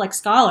example, like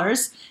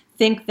scholars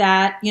think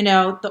that,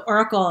 the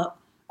Oracle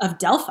of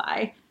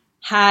Delphi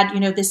had,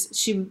 this,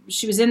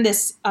 she was in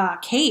this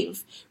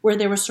cave where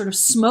there was sort of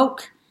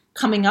smoke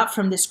coming up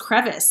from this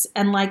crevice.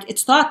 And like,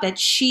 it's thought that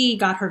she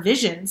got her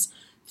visions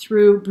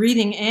through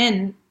breathing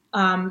in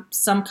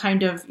some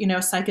kind of,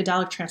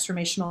 psychedelic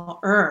transformational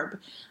herb.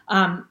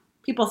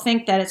 People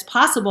think that it's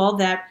possible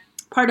that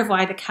part of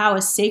why the cow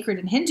is sacred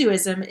in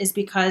Hinduism is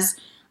because,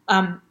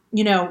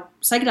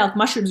 psychedelic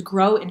mushrooms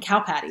grow in cow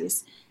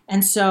patties.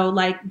 And so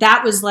like,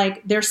 that was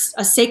like, there's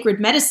a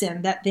sacred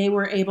medicine that they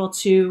were able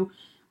to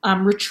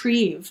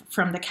retrieve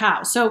from the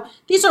cow. So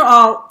these are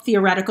all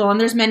theoretical, and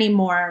there's many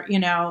more,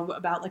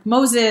 about like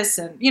Moses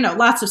and,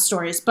 lots of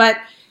stories. But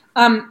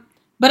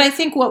I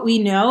think what we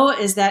know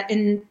is that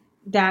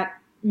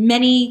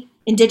many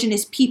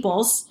indigenous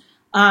peoples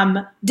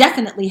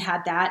definitely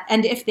had that.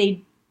 And if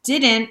they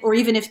didn't, or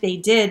even if they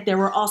did, there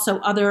were also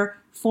other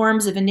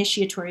forms of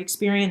initiatory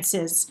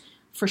experiences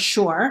for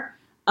sure.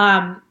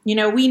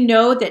 We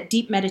know that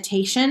deep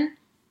meditation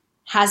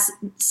has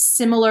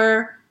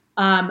similar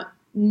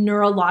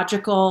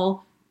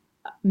neurological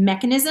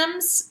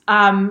mechanisms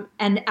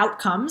and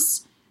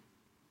outcomes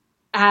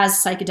as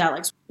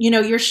psychedelics.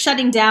 You're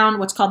shutting down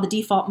what's called the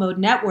default mode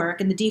network,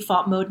 and the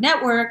default mode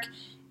network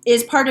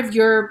is part of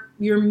your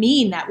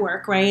me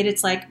network, right?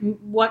 It's like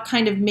what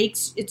kind of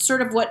makes, it's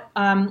sort of what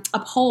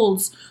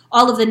upholds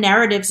all of the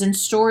narratives and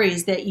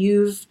stories that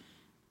you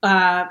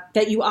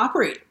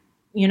operate,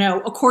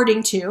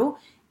 according to.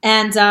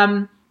 And,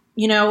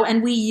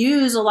 and we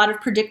use a lot of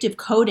predictive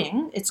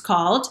coding, it's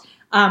called,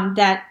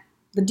 that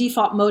the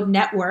default mode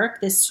network,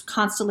 this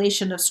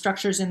constellation of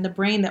structures in the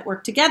brain that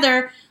work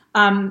together,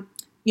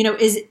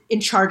 is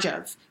in charge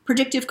of.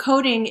 Predictive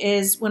coding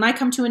is when I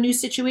come to a new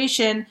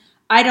situation,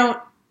 I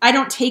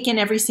don't take in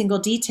every single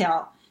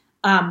detail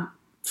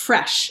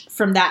fresh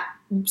from that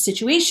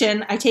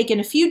situation. I take in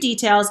a few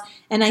details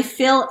and I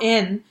fill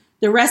in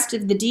the rest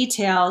of the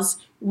details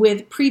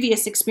with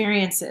previous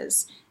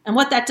experiences. And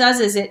what that does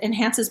is it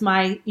enhances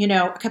my,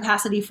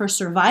 capacity for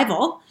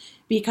survival,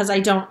 because I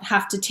don't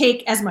have to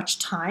take as much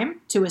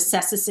time to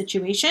assess a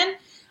situation.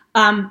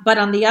 But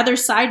on the other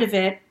side of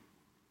it,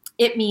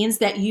 it means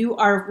that you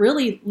are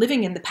really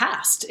living in the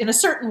past in a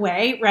certain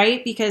way,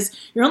 right? Because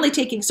you're only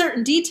taking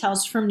certain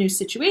details from new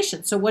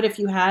situations. So what if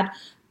you had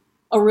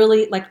a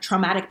really like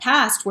traumatic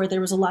past where there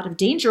was a lot of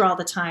danger all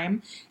the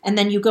time, and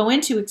then you go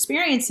into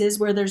experiences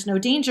where there's no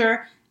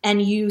danger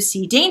and you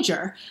see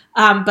danger,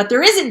 but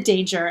there isn't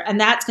danger, and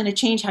that's going to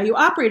change how you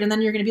operate. And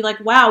then you're going to be like,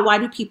 wow, why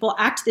do people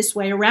act this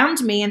way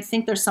around me and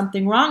think there's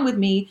something wrong with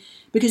me?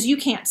 Because you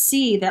can't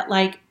see that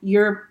like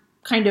you're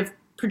kind of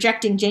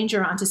projecting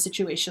danger onto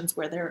situations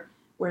where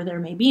there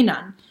may be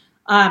none.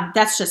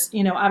 That's just,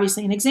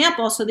 obviously an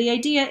example. So the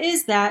idea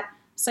is that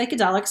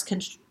psychedelics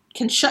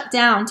can shut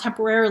down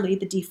temporarily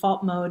the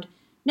default mode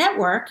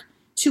network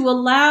to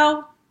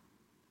allow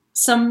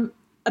some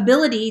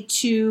ability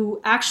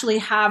to actually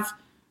have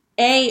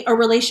a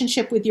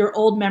relationship with your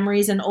old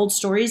memories and old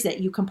stories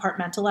that you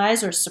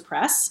compartmentalize or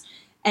suppress,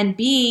 and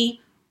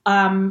B,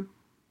 allow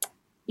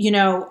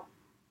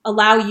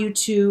you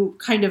to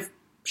kind of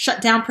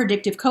shut down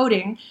predictive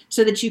coding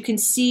so that you can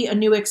see a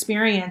new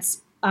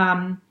experience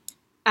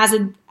as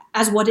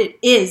what it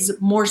is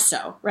more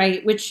so,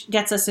 right? Which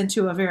gets us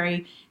into a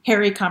very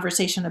hairy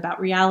conversation about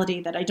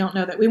reality that I don't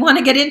know that we want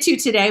to get into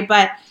today,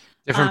 but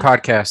different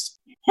podcast.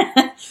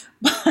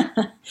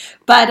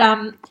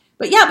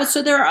 But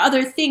so there are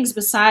other things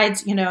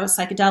besides,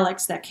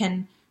 psychedelics that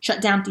can shut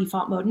down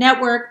default mode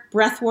network,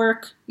 breath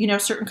work,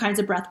 certain kinds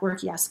of breath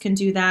work, yes, can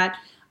do that.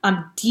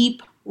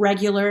 Deep,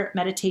 regular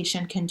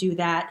meditation can do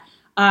that.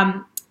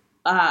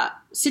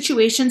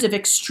 Situations of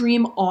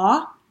extreme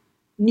awe,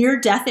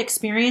 near-death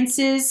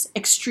experiences,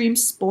 extreme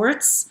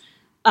sports,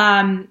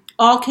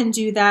 all can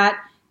do that.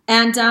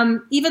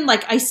 And even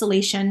like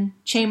isolation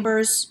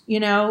chambers,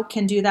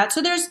 can do that.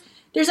 So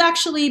there's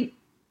actually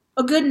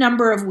a good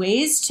number of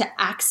ways to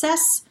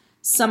access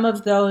some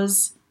of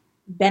those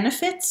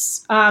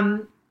benefits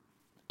and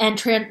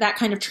that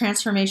kind of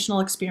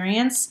transformational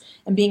experience,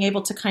 and being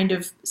able to kind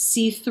of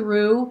see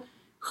through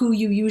who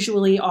you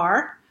usually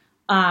are,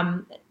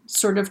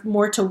 sort of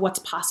more to what's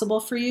possible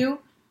for you.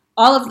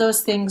 All of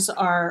those things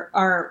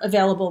are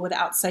available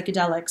without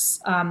psychedelics.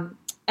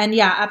 And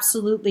yeah,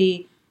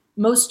 absolutely,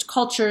 most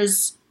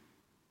cultures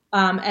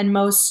and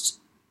most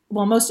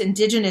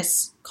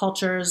indigenous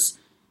cultures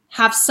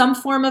have some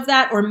form of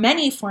that or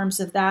many forms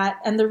of that.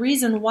 And the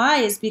reason why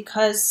is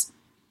because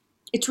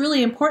it's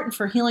really important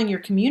for healing your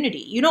community.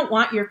 You don't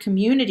want your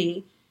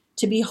community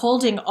to be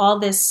holding all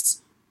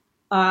this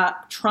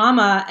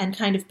trauma and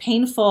kind of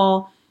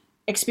painful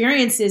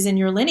experiences in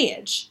your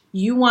lineage.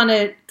 You want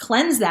to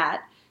cleanse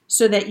that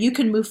so that you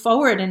can move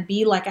forward and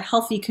be like a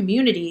healthy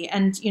community.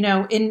 And,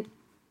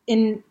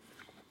 in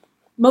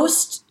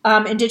most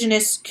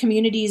indigenous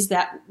communities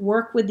that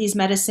work with these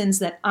medicines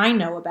that I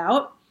know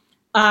about,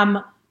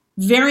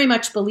 very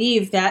much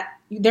believe that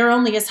they're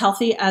only as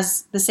healthy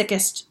as the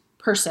sickest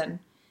person,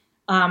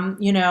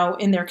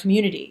 in their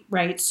community,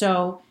 right?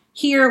 So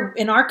here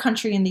in our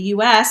country, in the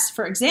U.S.,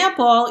 for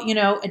example,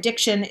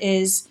 addiction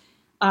is,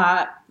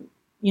 a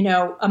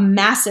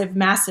massive,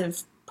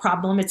 massive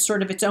problem. It's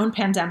sort of its own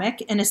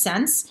pandemic in a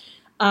sense,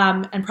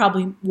 and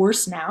probably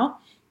worse now.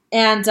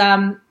 And,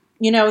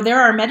 there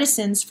are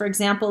medicines, for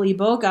example,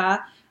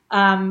 Iboga,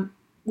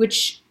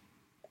 which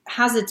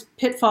has its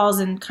pitfalls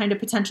and kind of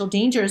potential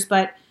dangers,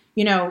 but,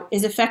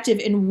 is effective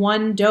in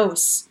one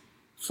dose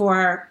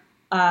for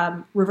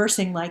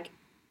reversing like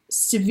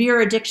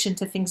severe addiction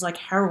to things like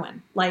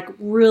heroin, like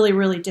really,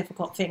 really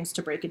difficult things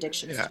to break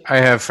addictions to. I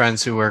have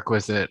friends who work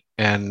with it,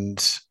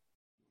 and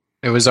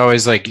it was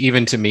always like,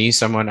 even to me,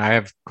 I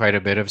have quite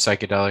a bit of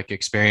psychedelic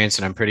experience,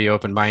 and I'm pretty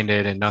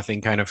open-minded, and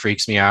nothing kind of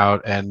freaks me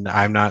out, and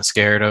I'm not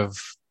scared of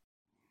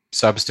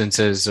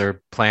substances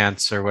or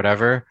plants or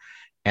whatever.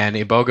 And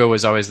Iboga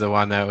was always the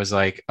one that was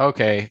like,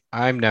 okay,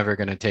 I'm never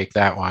going to take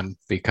that one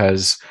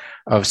because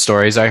of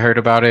stories I heard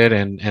about it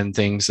and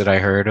things that I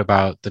heard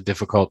about the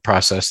difficult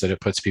process that it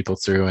puts people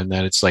through, and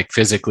that it's like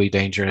physically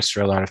dangerous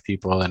for a lot of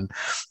people and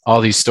all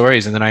these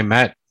stories. And then I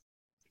met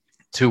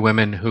two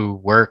women who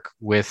work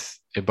with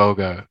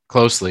Iboga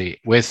closely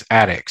with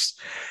addicts,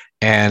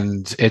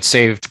 and it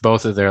saved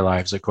both of their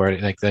lives,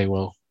 according, like they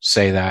will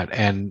say that.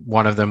 And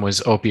one of them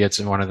was opiates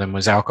and one of them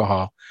was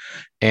alcohol.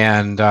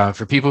 And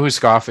for people who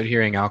scoff at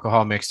hearing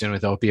alcohol mixed in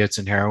with opiates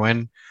and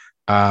heroin,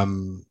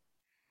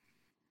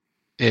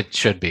 it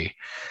should be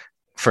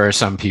for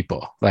some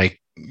people.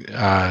 Like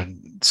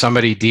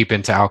somebody deep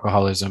into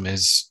alcoholism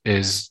is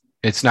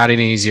it's not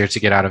any easier to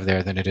get out of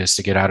there than it is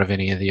to get out of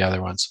any of the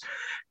other ones.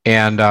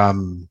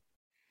 And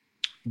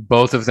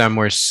both of them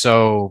were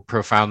so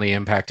profoundly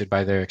impacted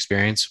by their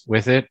experience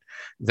with it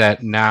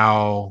that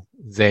now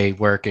they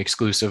work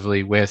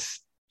exclusively with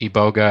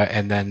Iboga,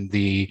 and then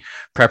the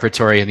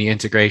preparatory and the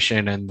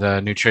integration and the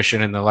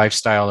nutrition and the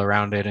lifestyle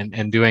around it,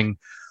 and doing,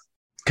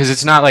 because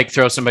it's not like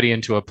throw somebody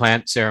into a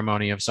plant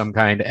ceremony of some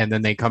kind and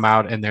then they come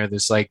out and they're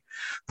this like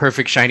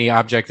perfect shiny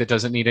object that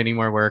doesn't need any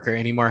more work or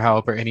any more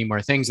help or any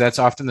more things. That's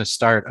often the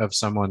start of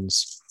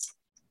someone's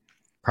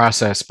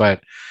process,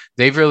 but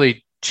they've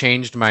really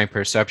changed my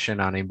perception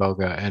on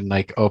Iboga and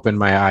like opened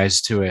my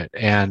eyes to it.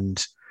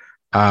 And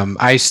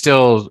I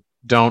still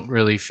don't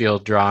really feel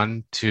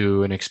drawn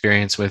to an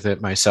experience with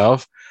it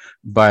myself,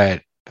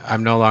 but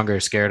I'm no longer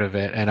scared of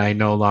it, and I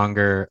no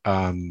longer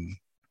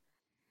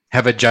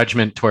have a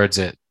judgment towards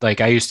it.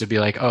 Like I used to be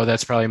like, oh,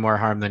 that's probably more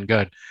harm than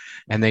good.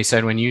 And they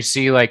said when you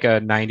see like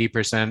a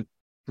 90%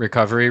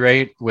 recovery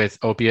rate with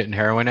opiate and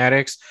heroin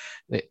addicts,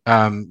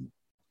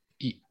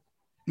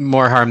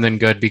 more harm than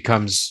good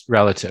becomes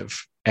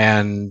relative.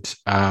 And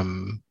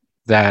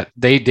that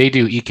they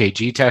do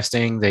EKG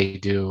testing, they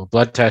do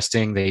blood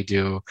testing, they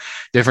do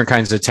different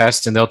kinds of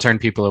tests, and they'll turn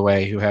people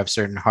away who have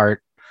certain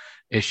heart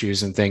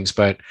issues and things.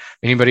 But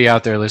anybody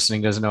out there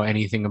listening doesn't know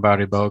anything about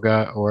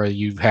Iboga, or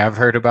you have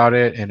heard about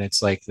it and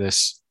it's like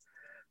this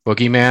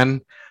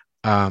boogeyman,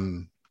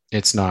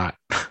 it's not.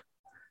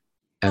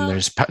 And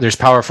there's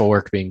powerful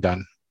work being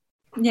done.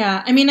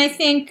 Yeah, I mean, I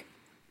think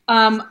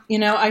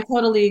I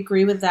totally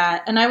agree with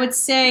that. And I would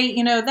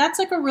say, that's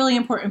like a really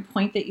important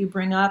point that you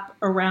bring up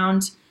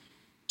around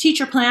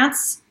teacher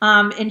plants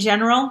in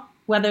general,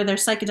 whether they're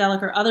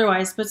psychedelic or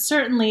otherwise. But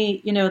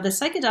certainly, the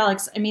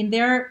psychedelics, I mean,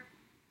 they're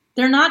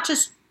not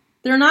just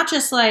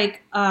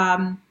like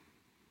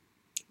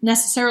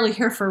necessarily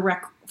here for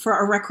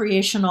a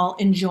recreational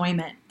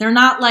enjoyment. They're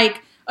not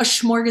like a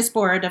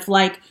smorgasbord of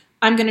like,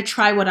 I'm going to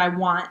try what I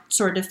want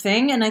sort of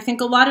thing. And I think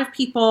a lot of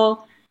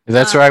people...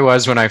 That's where I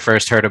was when I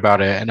first heard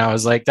about it. And I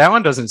was like, that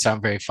one doesn't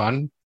sound very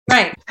fun.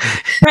 Right.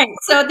 Right.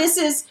 So this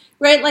is,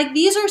 right, like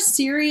these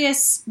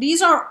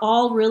are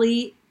all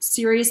really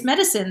serious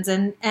medicines.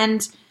 And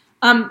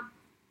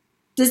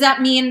does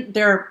that mean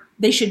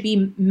they should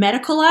be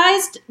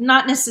medicalized?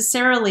 Not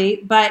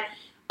necessarily, but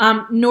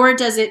nor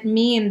does it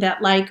mean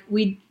that like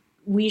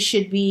we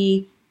should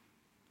be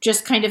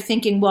just kind of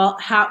thinking, well,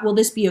 how will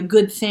this be a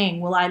good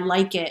thing? Will I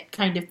like it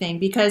kind of thing?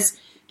 Because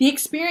the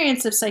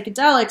experience of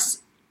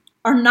psychedelics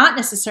are not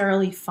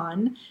necessarily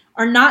fun,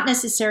 are not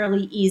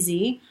necessarily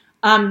easy.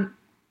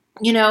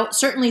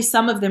 Certainly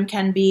some of them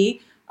can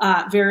be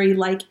very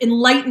like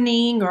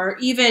enlightening or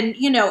even,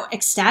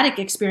 ecstatic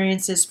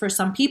experiences for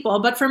some people,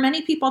 but for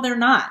many people, they're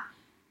not.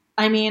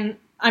 I mean,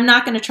 I'm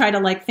not going to try to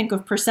like think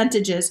of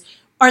percentages.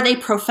 Are they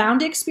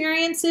profound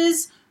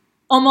experiences?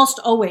 almost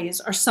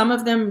always. Are some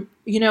of them,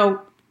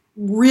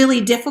 really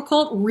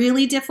difficult?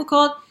 Really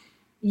difficult?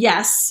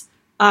 Yes.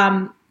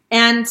 And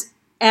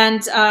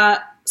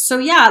so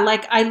yeah,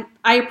 like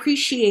I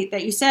appreciate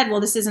that you said, well,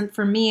 this isn't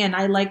for me, and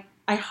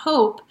I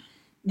hope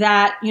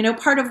that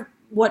part of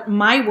what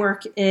my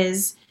work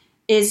is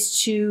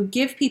to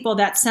give people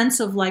that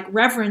sense of like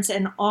reverence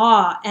and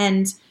awe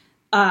and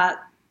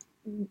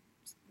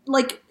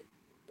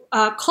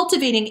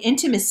cultivating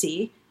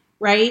intimacy,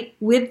 right,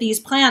 with these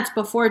plants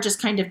before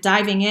just kind of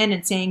diving in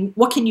and saying,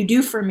 what can you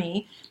do for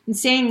me? And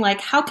saying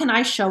like, how can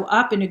I show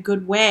up in a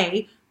good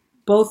way,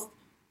 both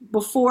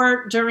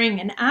before, during,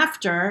 and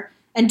after,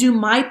 and do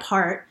my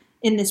part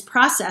in this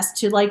process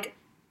to like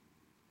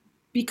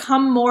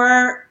become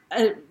more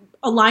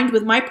aligned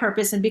with my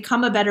purpose and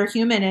become a better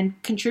human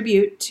and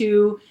contribute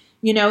to,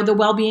 the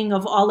well-being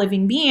of all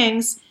living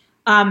beings.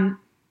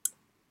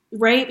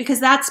 Right? Because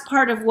that's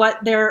part of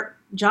what their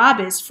job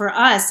is for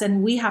us.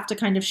 And we have to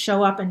kind of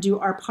show up and do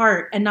our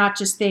part and not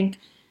just think,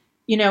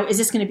 is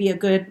this going to be a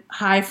good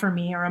high for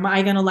me? Or am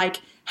I going to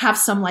like have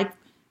some like,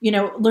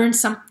 learn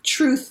some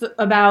truth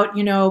about,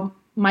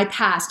 my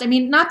past? I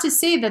mean, not to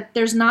say that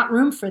there's not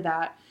room for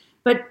that,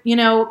 but,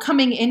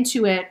 coming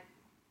into it,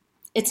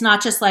 it's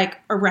not just like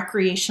a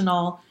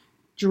recreational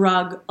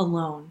drug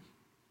alone.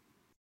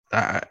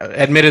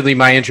 Admittedly,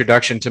 my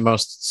introduction to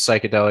most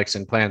psychedelics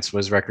and plants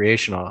was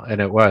recreational, and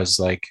it was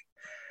like,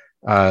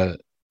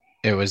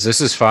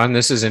 this is fun,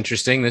 this is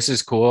interesting, this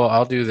is cool,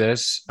 I'll do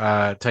this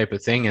type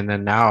of thing. And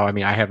then now, I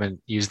mean, I haven't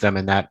used them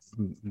in that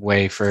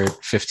way for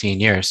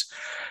 15 years.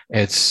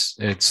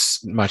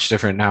 It's much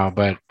different now,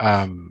 but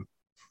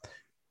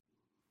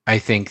I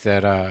think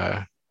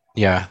that,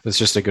 yeah, that's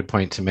just a good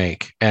point to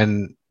make.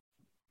 And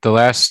the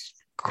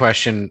last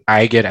question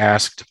I get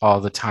asked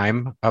all the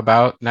time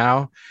about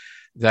now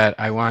that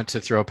I want to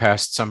throw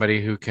past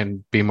somebody who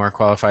can be more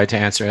qualified to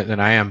answer it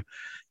than I am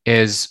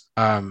is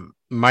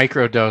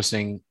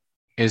microdosing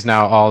is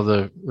now all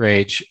the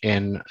rage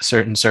in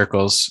certain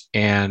circles.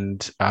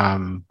 And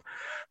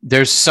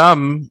there's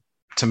some,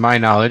 to my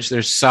knowledge,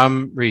 there's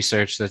some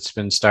research that's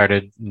been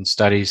started and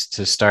studies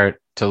to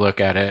start to look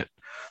at it.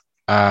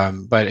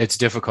 But it's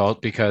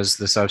difficult because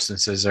the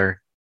substances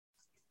are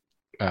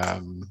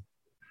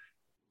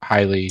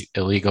highly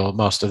illegal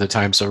most of the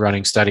time. So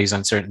running studies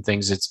on certain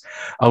things, it's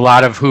a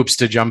lot of hoops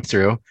to jump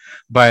through.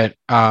 But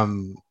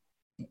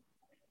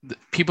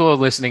people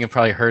listening have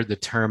probably heard the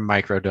term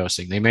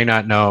microdosing. They may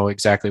not know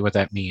exactly what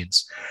that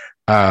means.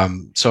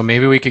 So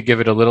maybe we could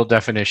give it a little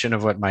definition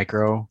of what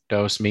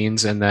microdose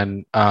means, and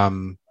then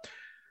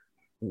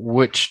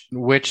which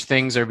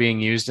things are being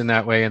used in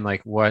that way, and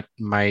like what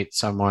might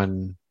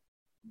someone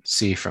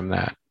see from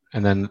that.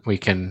 And then we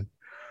can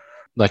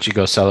let you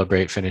go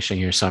celebrate finishing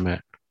your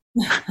summit.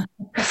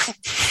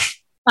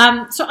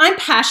 So I'm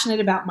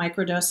passionate about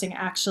microdosing,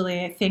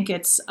 actually. I think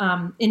it's,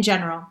 in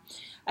general,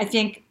 I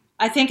think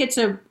it's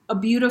a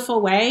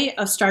beautiful way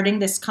of starting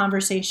this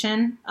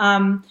conversation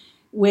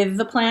with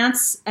the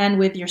plants and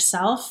with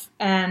yourself,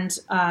 and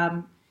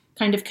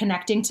kind of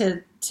connecting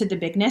to the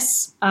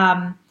bigness,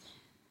 of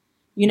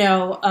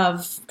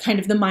kind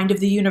of the mind of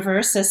the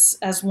universe,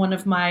 as one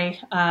of my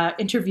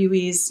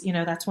interviewees,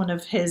 that's one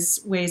of his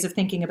ways of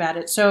thinking about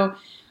it. So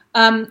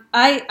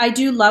I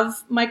do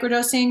love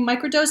microdosing.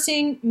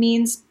 Microdosing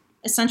means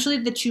essentially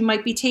that you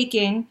might be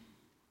taking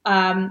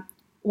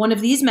one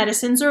of these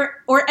medicines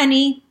or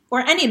any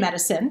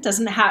medicine.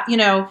 Doesn't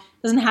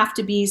have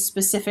to be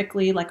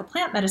specifically like a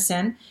plant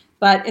medicine,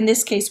 but in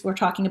this case we're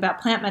talking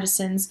about plant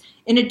medicines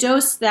in a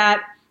dose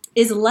that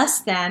is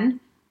less than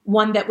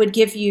one that would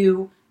give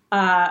you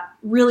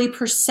really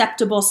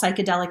perceptible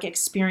psychedelic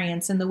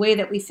experience in the way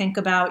that we think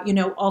about,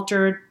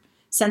 altered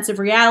sense of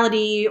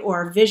reality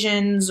or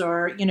visions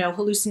or,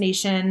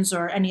 hallucinations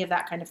or any of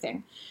that kind of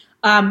thing.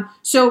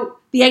 So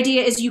the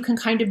idea is you can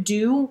kind of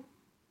do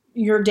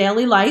your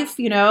daily life,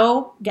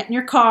 get in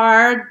your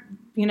car,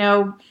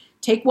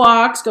 take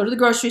walks, go to the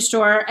grocery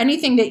store,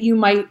 anything that you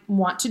might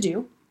want to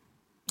do.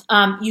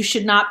 You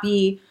should not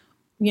be,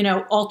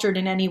 altered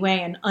in any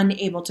way and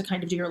unable to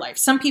kind of do your life.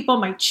 Some people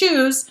might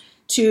choose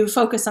to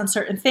focus on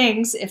certain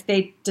things if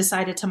they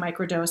decided to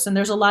microdose. And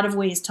there's a lot of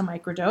ways to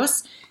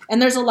microdose. And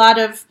there's a lot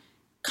of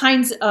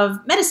kinds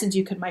of medicines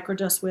you could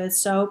microdose with.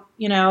 So,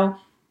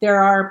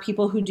 there are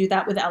people who do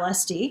that with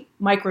LSD,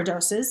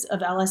 microdoses of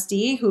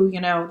LSD, who,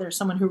 there's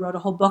someone who wrote a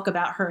whole book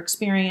about her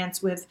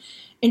experience with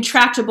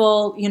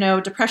intractable,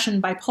 depression,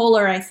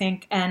 bipolar, I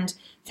think, and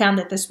found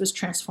that this was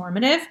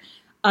transformative.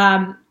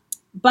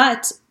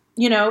 But,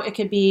 it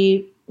could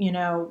be,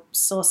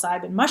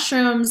 psilocybin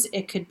mushrooms,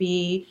 it could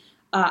be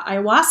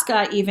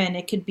ayahuasca even,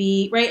 it could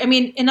be, right? I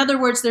mean, in other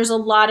words, there's a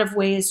lot of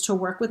ways to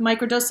work with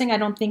microdosing. I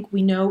don't think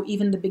we know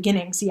even the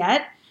beginnings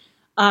yet.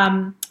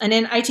 And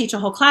then I teach a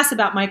whole class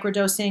about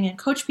microdosing and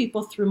coach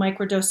people through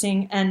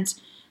microdosing. And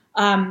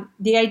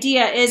the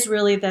idea is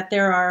really that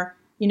there are,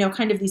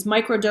 kind of these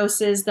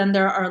microdoses, then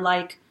there are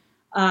like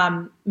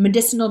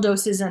medicinal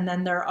doses, and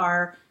then there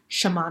are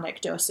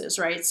shamanic doses,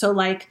 right? So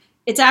like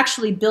it's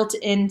actually built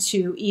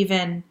into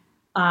even,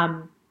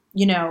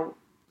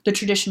 the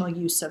traditional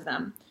use of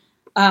them.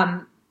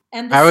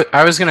 And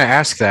I was going to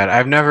ask that.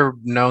 I've never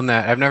known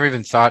that. I've never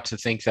even thought to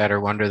think that or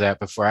wonder that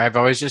before. I've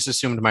always just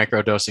assumed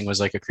microdosing was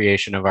like a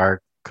creation of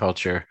our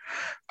culture.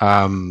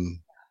 Um,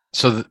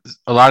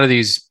 a lot of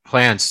these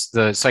plants,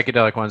 the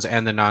psychedelic ones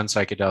and the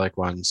non-psychedelic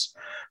ones,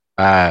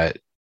 uh,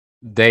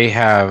 they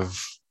have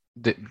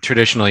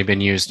traditionally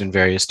been used in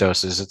various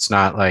doses. It's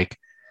not like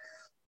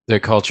the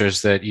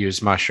cultures that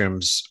use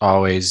mushrooms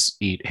always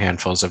eat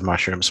handfuls of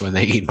mushrooms when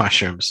they eat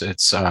mushrooms.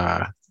 It's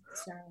so,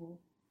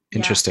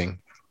 interesting.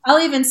 I'll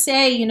even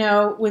say,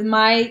 with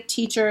my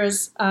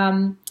teachers,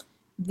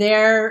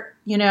 they're,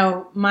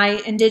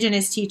 my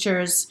indigenous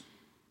teachers,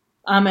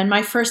 and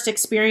my first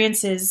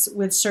experiences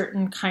with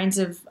certain kinds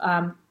of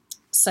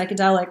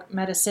psychedelic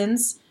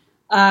medicines,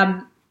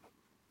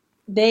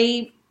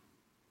 they,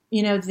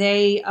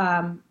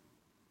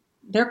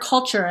 their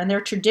culture and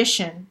their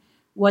tradition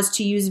was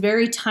to use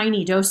very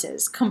tiny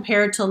doses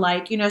compared to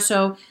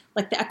so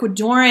like the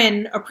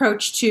Ecuadorian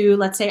approach to,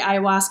 let's say,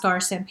 ayahuasca or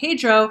San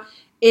Pedro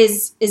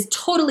is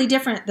totally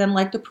different than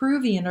like the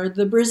Peruvian or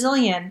the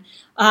Brazilian,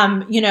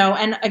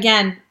 and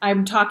again,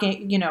 I'm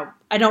talking,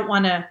 I don't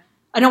want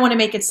to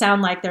make it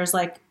sound like there's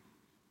like,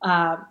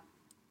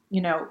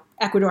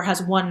 Ecuador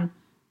has one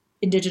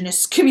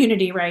indigenous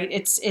community, right?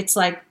 It's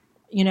like,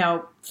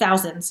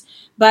 thousands,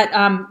 but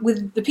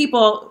with the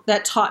people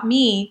that taught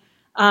me,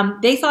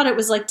 they thought it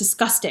was like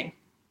disgusting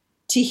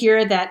to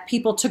hear that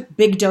people took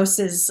big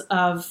doses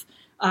of,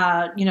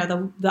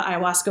 the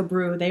ayahuasca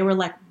brew. They were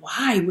like,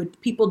 why would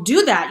people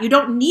do that? You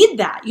don't need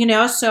that,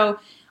 So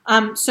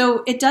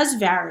it does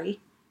vary,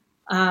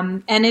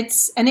 and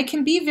it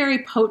can be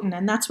very potent,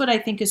 and that's what I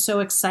think is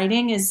so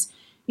exciting. Is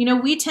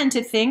we tend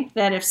to think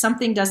that if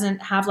something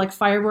doesn't have like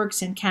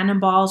fireworks and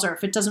cannonballs, or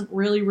if it doesn't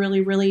really,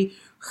 really, really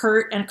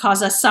hurt and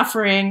cause us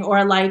suffering,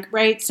 or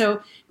right,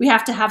 so we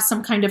have to have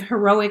some kind of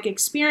heroic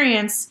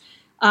experience,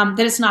 that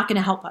it's not going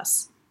to help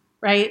us,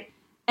 right?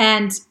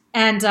 And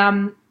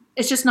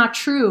it's just not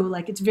true.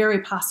 Like, it's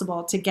very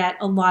possible to get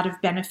a lot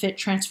of benefit,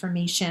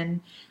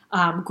 transformation,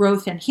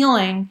 growth, and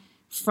healing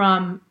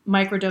from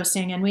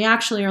microdosing. And we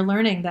actually are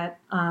learning that,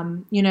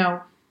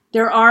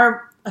 there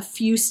are a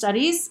few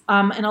studies,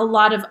 and a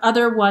lot of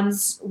other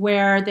ones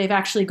where they've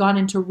actually gone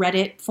into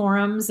Reddit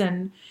forums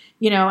and,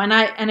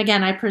 and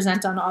again, I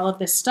present on all of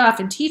this stuff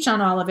and teach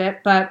on all of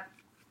it, but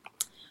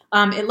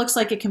it looks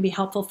like it can be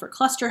helpful for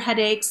cluster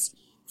headaches,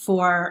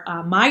 for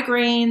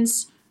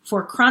migraines,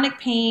 for chronic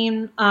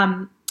pain,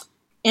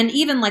 and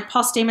even like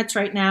Paul Stamets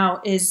right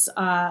now is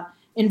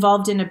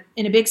involved in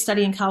a big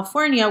study in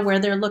California where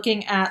they're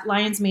looking at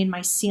lion's mane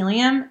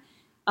mycelium,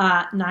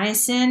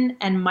 niacin,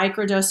 and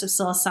microdose of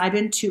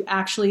psilocybin to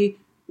actually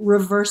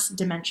reverse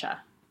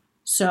dementia.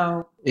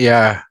 So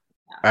yeah,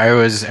 I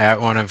was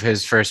at one of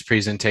his first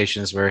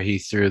presentations where he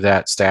threw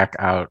that stack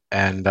out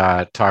and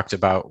talked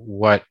about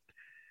what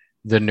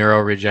the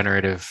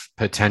neuroregenerative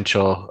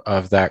potential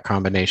of that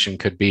combination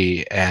could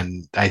be.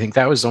 And I think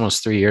that was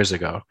almost 3 years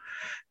ago.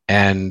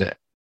 And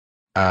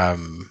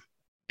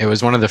it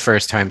was one of the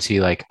first times he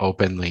like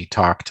openly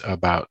talked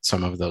about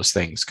some of those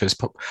things, because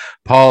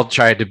Paul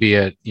tried to be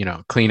a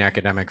clean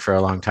academic for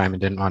a long time and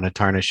didn't want to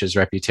tarnish his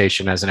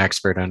reputation as an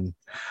expert on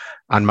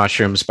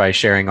mushrooms by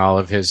sharing all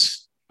of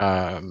his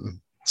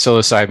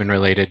psilocybin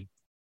related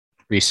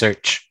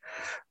research.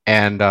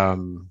 And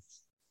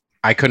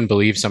I couldn't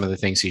believe some of the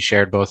things he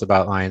shared, both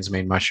about lion's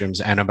mane mushrooms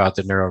and about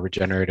the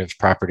neuroregenerative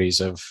properties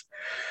of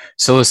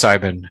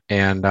psilocybin.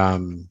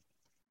 And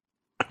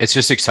it's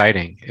just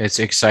exciting. It's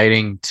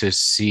exciting to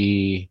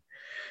see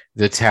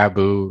the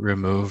taboo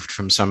removed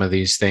from some of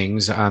these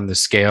things on the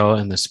scale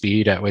and the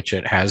speed at which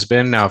it has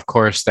been. Now, of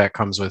course, that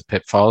comes with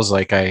pitfalls.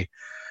 Like I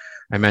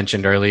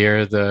mentioned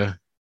earlier, the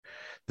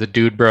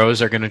dude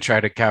bros are going to try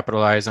to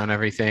capitalize on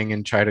everything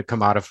and try to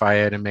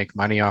commodify it and make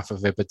money off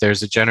of it. But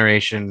there's a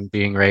generation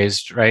being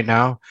raised right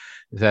now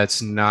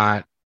that's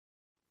not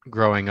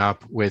growing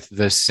up with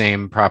the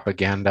same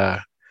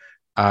propaganda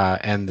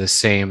and the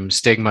same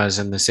stigmas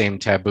and the same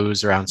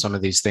taboos around some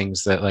of these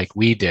things that like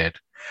we did.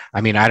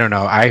 I mean, I don't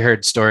know. I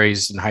heard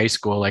stories in high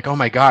school like, oh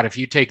my God, if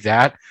you take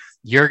that,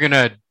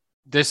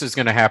 this is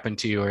going to happen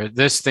to you, or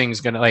this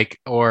thing's going to like,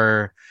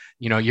 or,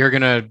 you're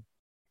going to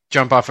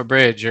jump off a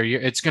bridge, or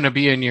it's going to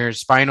be in your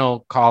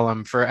spinal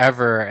column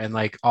forever. And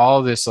like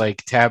all this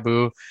like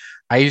taboo.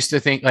 I used to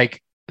think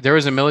like there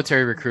was a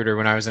military recruiter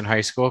when I was in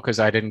high school, because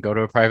I didn't go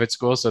to a private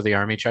school. So the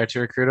Army tried to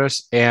recruit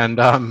us. And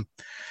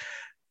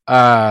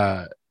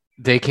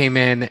they came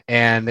in,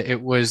 and it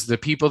was the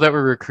people that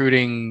were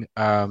recruiting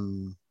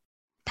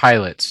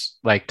pilots,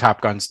 like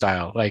Top Gun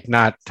style, like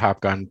not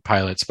Top Gun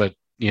pilots, but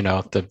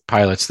the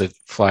pilots that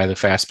fly the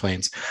fast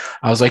planes.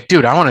 I was like,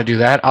 dude, I want to do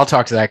that. I'll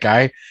talk to that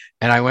guy.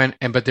 And I went,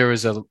 but there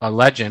was a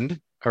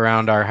legend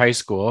around our high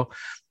school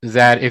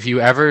that if you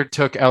ever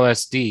took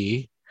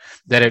LSD,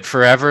 that it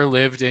forever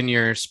lived in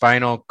your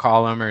spinal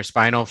column or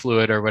spinal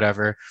fluid or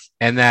whatever,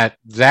 and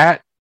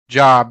that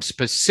job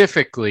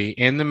specifically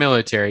in the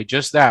military,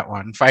 just that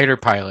one, fighter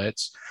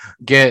pilots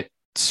get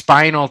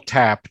spinal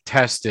tap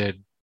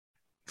tested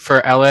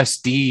for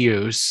LSD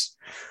use,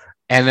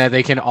 and that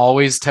they can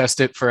always test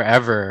it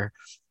forever.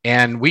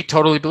 And we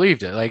totally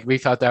believed it. Like we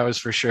thought that was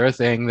for sure a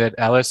thing, that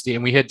LSD,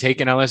 and we had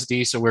taken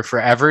LSD, so we're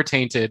forever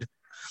tainted.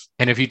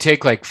 And if you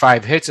take like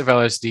 5 hits of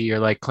LSD, you're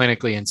like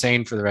clinically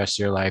insane for the rest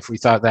of your life. We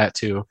thought that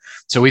too.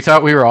 So we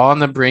thought we were all on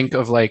the brink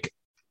of like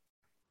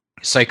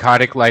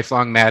psychotic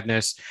lifelong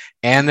madness,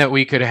 and that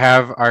we could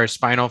have our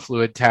spinal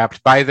fluid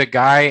tapped by the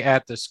guy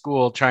at the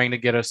school trying to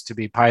get us to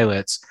be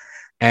pilots.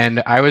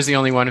 And I was the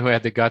only one who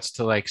had the guts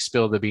to like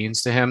spill the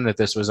beans to him that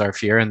this was our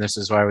fear and this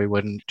is why we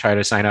wouldn't try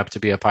to sign up to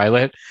be a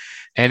pilot.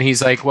 And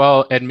he's like,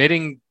 well,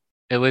 admitting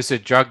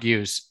illicit drug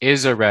use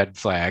is a red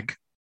flag.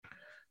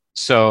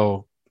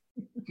 So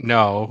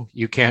no,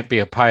 you can't be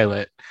a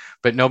pilot.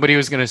 But nobody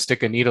was going to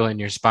stick a needle in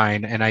your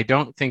spine. And I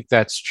don't think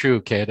that's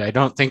true, kid. I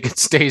don't think it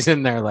stays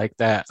in there like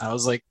that. I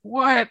was like,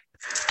 what?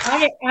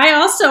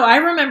 I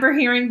remember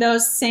hearing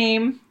those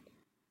same.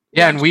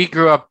 Yeah. And we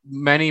grew up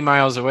many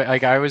miles away.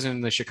 Like I was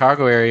in the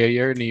Chicago area,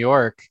 you're in New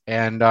York,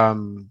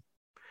 and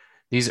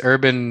these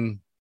urban,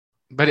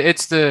 but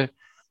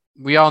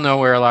we all know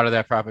where a lot of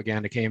that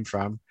propaganda came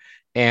from.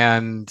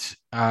 And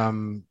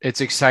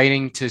it's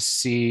exciting to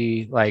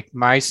see, like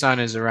my son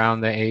is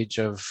around the age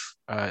of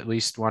at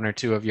least 1 or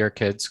 2 of your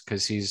kids,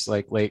 because he's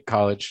like late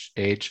college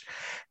age,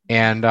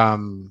 and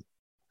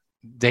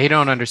they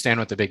don't understand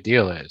what the big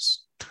deal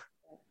is.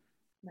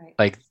 Right.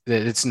 Like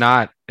it's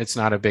not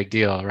a big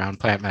deal around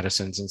plant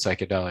medicines and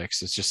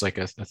psychedelics. It's just like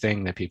a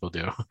thing that people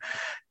do.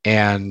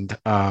 And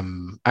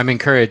I'm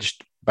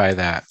encouraged by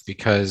that,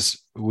 because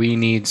we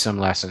need some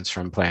lessons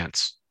from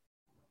plants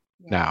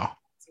now.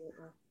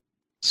 Absolutely.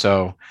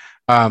 So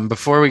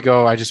before we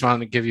go, I just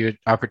wanted to give you an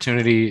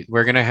opportunity.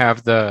 We're going to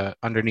have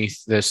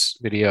underneath this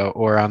video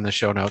or on the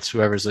show notes,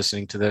 whoever's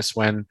listening to this,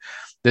 when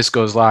this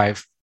goes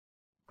live,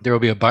 there will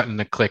be a button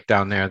to click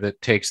down there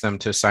that takes them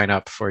to sign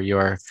up for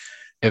your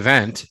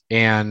event.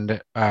 And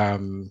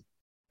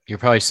you're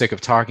probably sick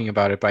of talking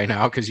about it by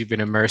now because you've been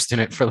immersed in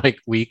it for like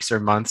weeks or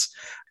months.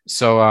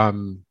 So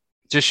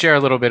just share a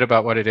little bit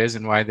about what it is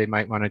and why they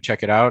might want to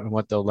check it out and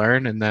what they'll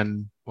learn, and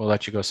then we'll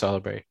let you go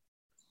celebrate.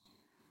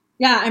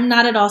 Yeah, I'm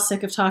not at all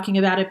sick of talking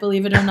about it,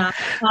 believe it or not.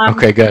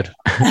 Okay, good.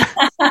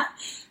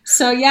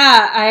 So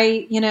yeah,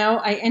 I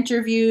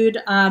interviewed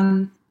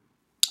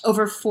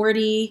over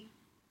 40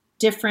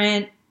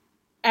 different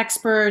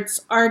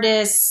experts,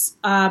 artists,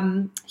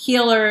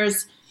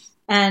 healers,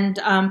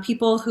 and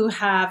people who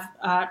have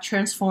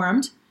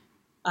transformed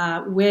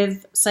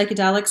with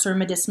psychedelics or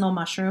medicinal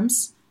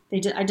mushrooms.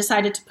 I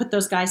decided to put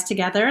those guys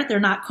together. They're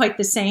not quite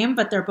the same,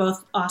 but they're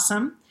both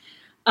awesome.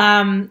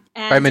 And,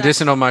 by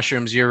medicinal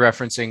mushrooms, you're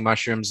referencing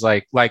mushrooms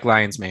like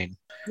lion's mane.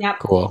 Yeah.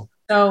 Cool.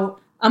 So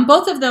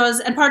both of those,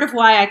 and part of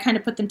why I kind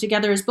of put them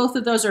together is both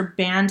of those are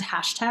banned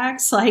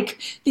hashtags.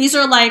 Like these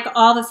are like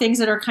all the things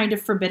that are kind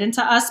of forbidden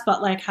to us,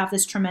 but like have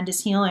this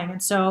tremendous healing.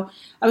 And so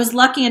I was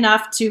lucky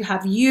enough to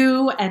have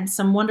you and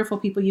some wonderful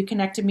people you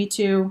connected me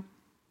to.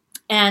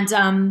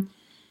 And,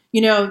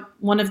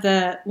 one of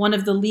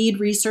the lead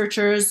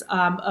researchers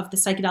of the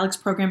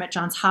psychedelics program at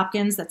Johns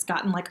Hopkins that's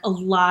gotten like a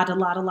lot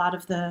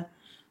of the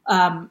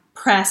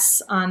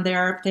press on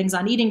their things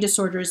on eating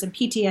disorders and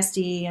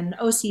PTSD and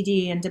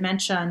OCD and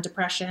dementia and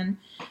depression,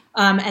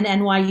 and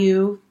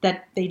NYU,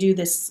 that they do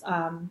this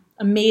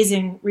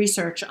amazing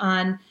research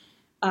on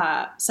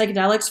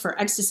psychedelics for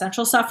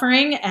existential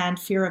suffering and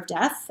fear of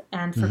death,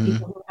 and for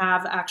people who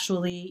have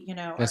actually,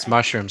 that's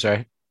mushrooms,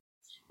 right?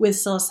 With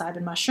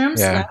psilocybin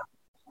mushrooms. Yeah.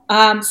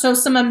 So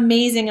some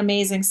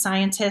amazing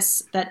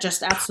scientists that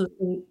just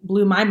absolutely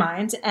blew my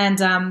mind.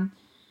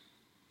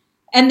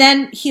 And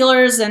then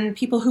healers and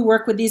people who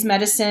work with these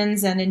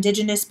medicines and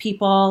indigenous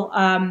people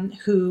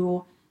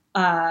who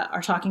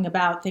are talking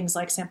about things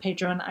like San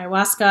Pedro and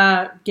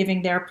ayahuasca,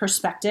 giving their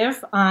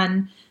perspective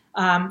on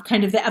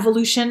kind of the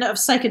evolution of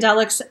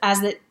psychedelics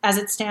as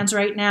it stands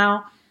right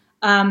now.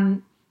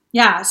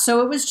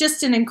 So it was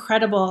just an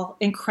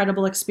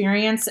incredible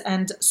experience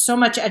and so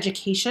much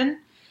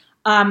education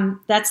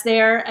that's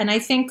there. And I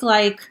think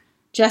like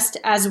just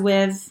as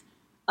with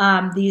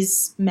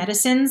these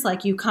medicines,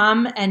 like you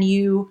come and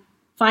you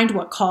find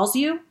what calls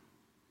you,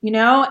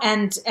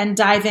 and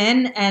dive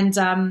in,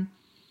 and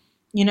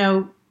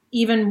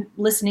even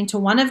listening to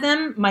one of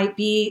them might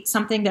be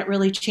something that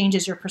really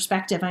changes your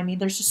perspective. I mean,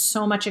 there's just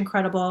so much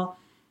incredible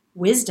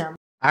wisdom.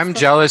 I'm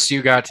jealous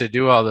you got to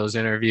do all those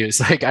interviews.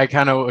 Like, I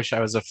kind of wish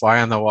I was a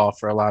fly on the wall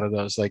for a lot of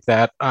those like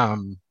that,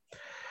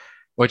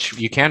 which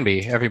you can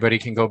be. Everybody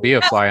can go be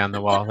a fly on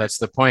the wall. That's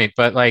the point.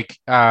 But like,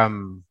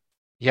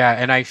 yeah,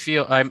 and I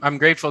feel I'm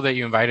grateful that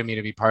you invited me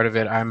to be part of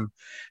it.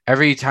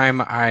 Every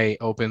time I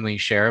openly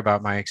share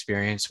about my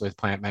experience with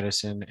plant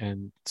medicine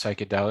and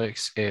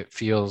psychedelics, it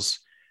feels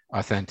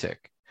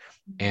authentic.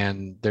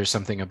 And there's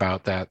something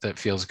about that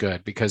feels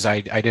good, because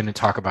I didn't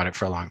talk about it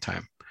for a long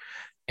time,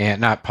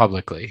 and not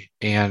publicly.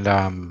 And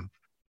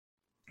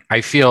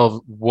I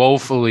feel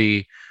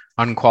woefully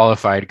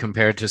unqualified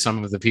compared to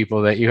some of the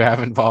people that you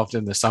have involved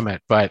in the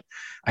summit. But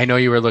I know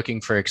you were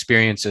looking for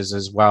experiences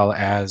as well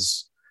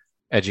as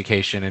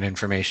education and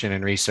information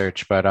and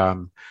research. But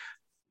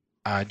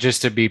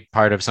just to be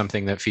part of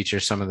something that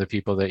features some of the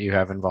people that you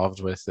have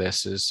involved with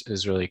this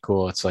is really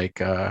cool. It's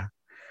like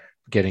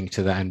getting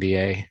to the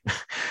NBA.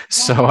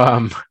 So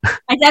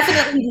I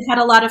definitely had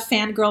a lot of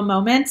fangirl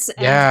moments.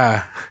 And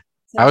yeah,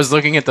 I so, was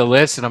looking at the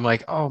list and I'm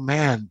like, oh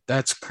man,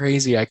 that's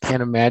crazy. I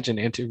can't imagine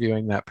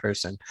interviewing that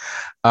person.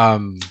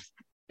 Um,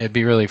 it'd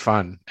be really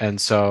fun.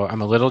 And so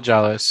I'm a little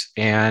jealous,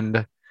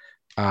 and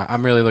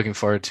I'm really looking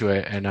forward to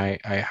it. And I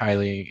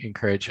highly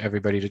encourage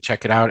everybody to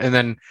check it out. And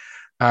then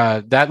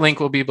that link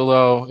will be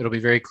below. It'll be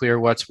very clear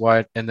what's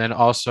what. And then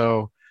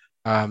also,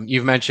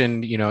 you've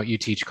mentioned, you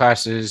teach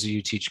classes,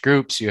 you teach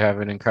groups, you have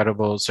an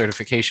incredible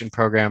certification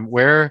program.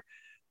 Where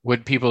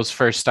would people's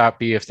first stop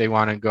be if they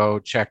want to go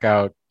check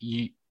out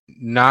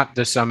not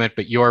the summit,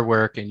 but your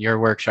work and your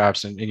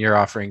workshops and your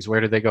offerings?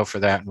 Where do they go for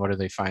that, and what do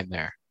they find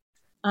there?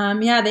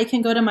 they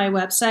can go to my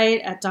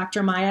website at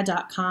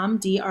drmaya.com,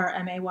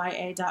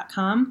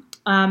 drmaya.com.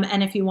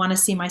 And if you want to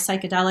see my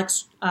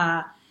psychedelics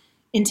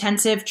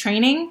intensive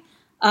training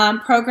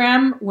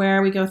program,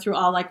 where we go through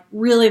all like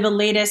really the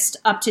latest,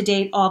 up to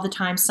date, all the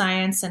time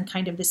science and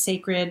kind of the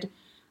sacred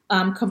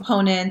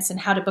components, and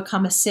how to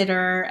become a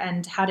sitter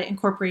and how to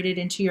incorporate it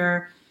into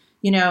your,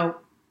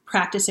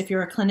 practice if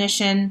you're a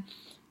clinician.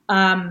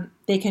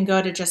 They can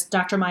go to just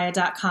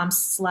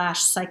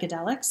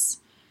drmaya.com/psychedelics.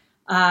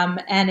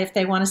 And if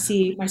they want to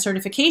see my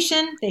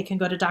certification, they can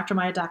go to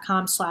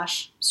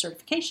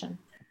drmaya.com/certification.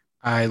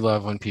 I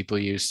love when people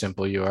use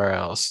simple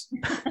URLs.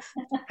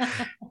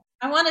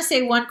 I want to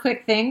say one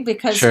quick thing,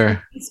 because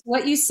Sure.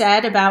 what you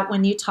said about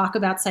when you talk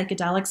about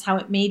psychedelics, how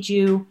it made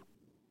you,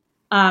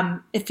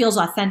 it feels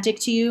authentic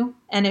to you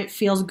and it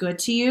feels good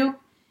to you.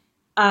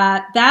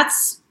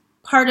 That's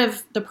part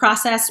of the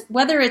process,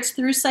 whether it's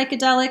through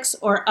psychedelics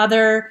or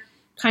other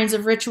kinds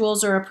of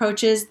rituals or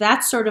approaches.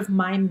 That's sort of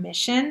my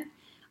mission,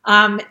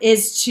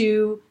 is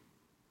to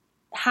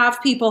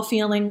have people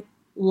feeling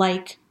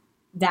like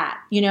that.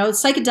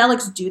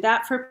 Psychedelics do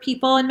that for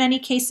people in many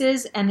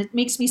cases, and it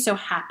makes me so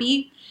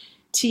happy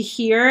to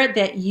hear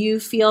that you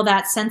feel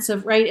that sense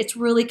of, right, it's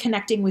really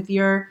connecting with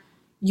your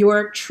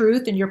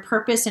truth and your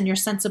purpose and your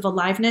sense of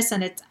aliveness.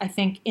 And it, I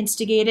think,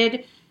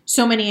 instigated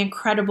so many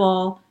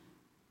incredible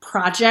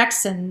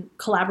projects and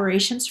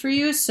collaborations for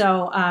you.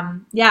 So,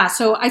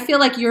 so I feel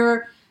like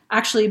you're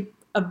actually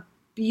a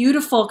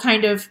beautiful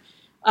kind of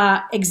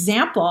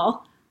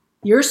example.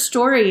 Your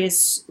story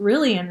is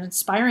really an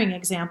inspiring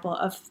example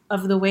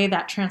of the way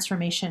that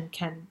transformation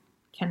can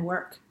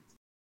work.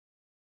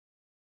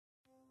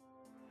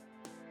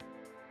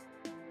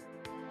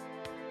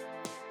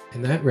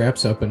 And that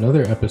wraps up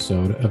another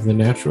episode of the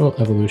Natural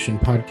Evolution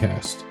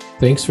Podcast.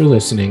 Thanks for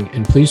listening,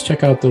 and please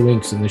check out the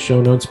links in the show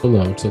notes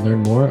below to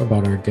learn more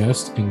about our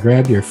guest and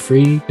grab your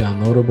free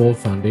downloadable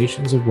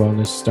Foundations of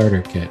Wellness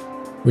Starter Kit,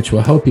 which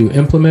will help you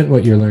implement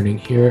what you're learning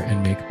here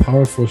and make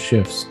powerful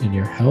shifts in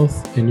your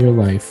health and your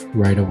life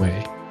right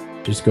away.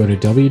 Just go to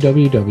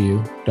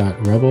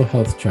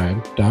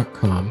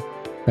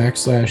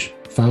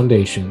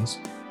www.rebelhealthtribe.com/foundations,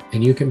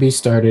 and you can be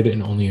started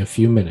in only a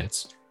few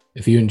minutes.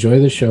 If you enjoy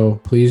the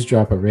show, please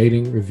drop a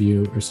rating,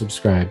 review, or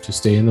subscribe to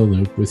stay in the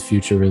loop with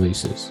future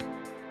releases.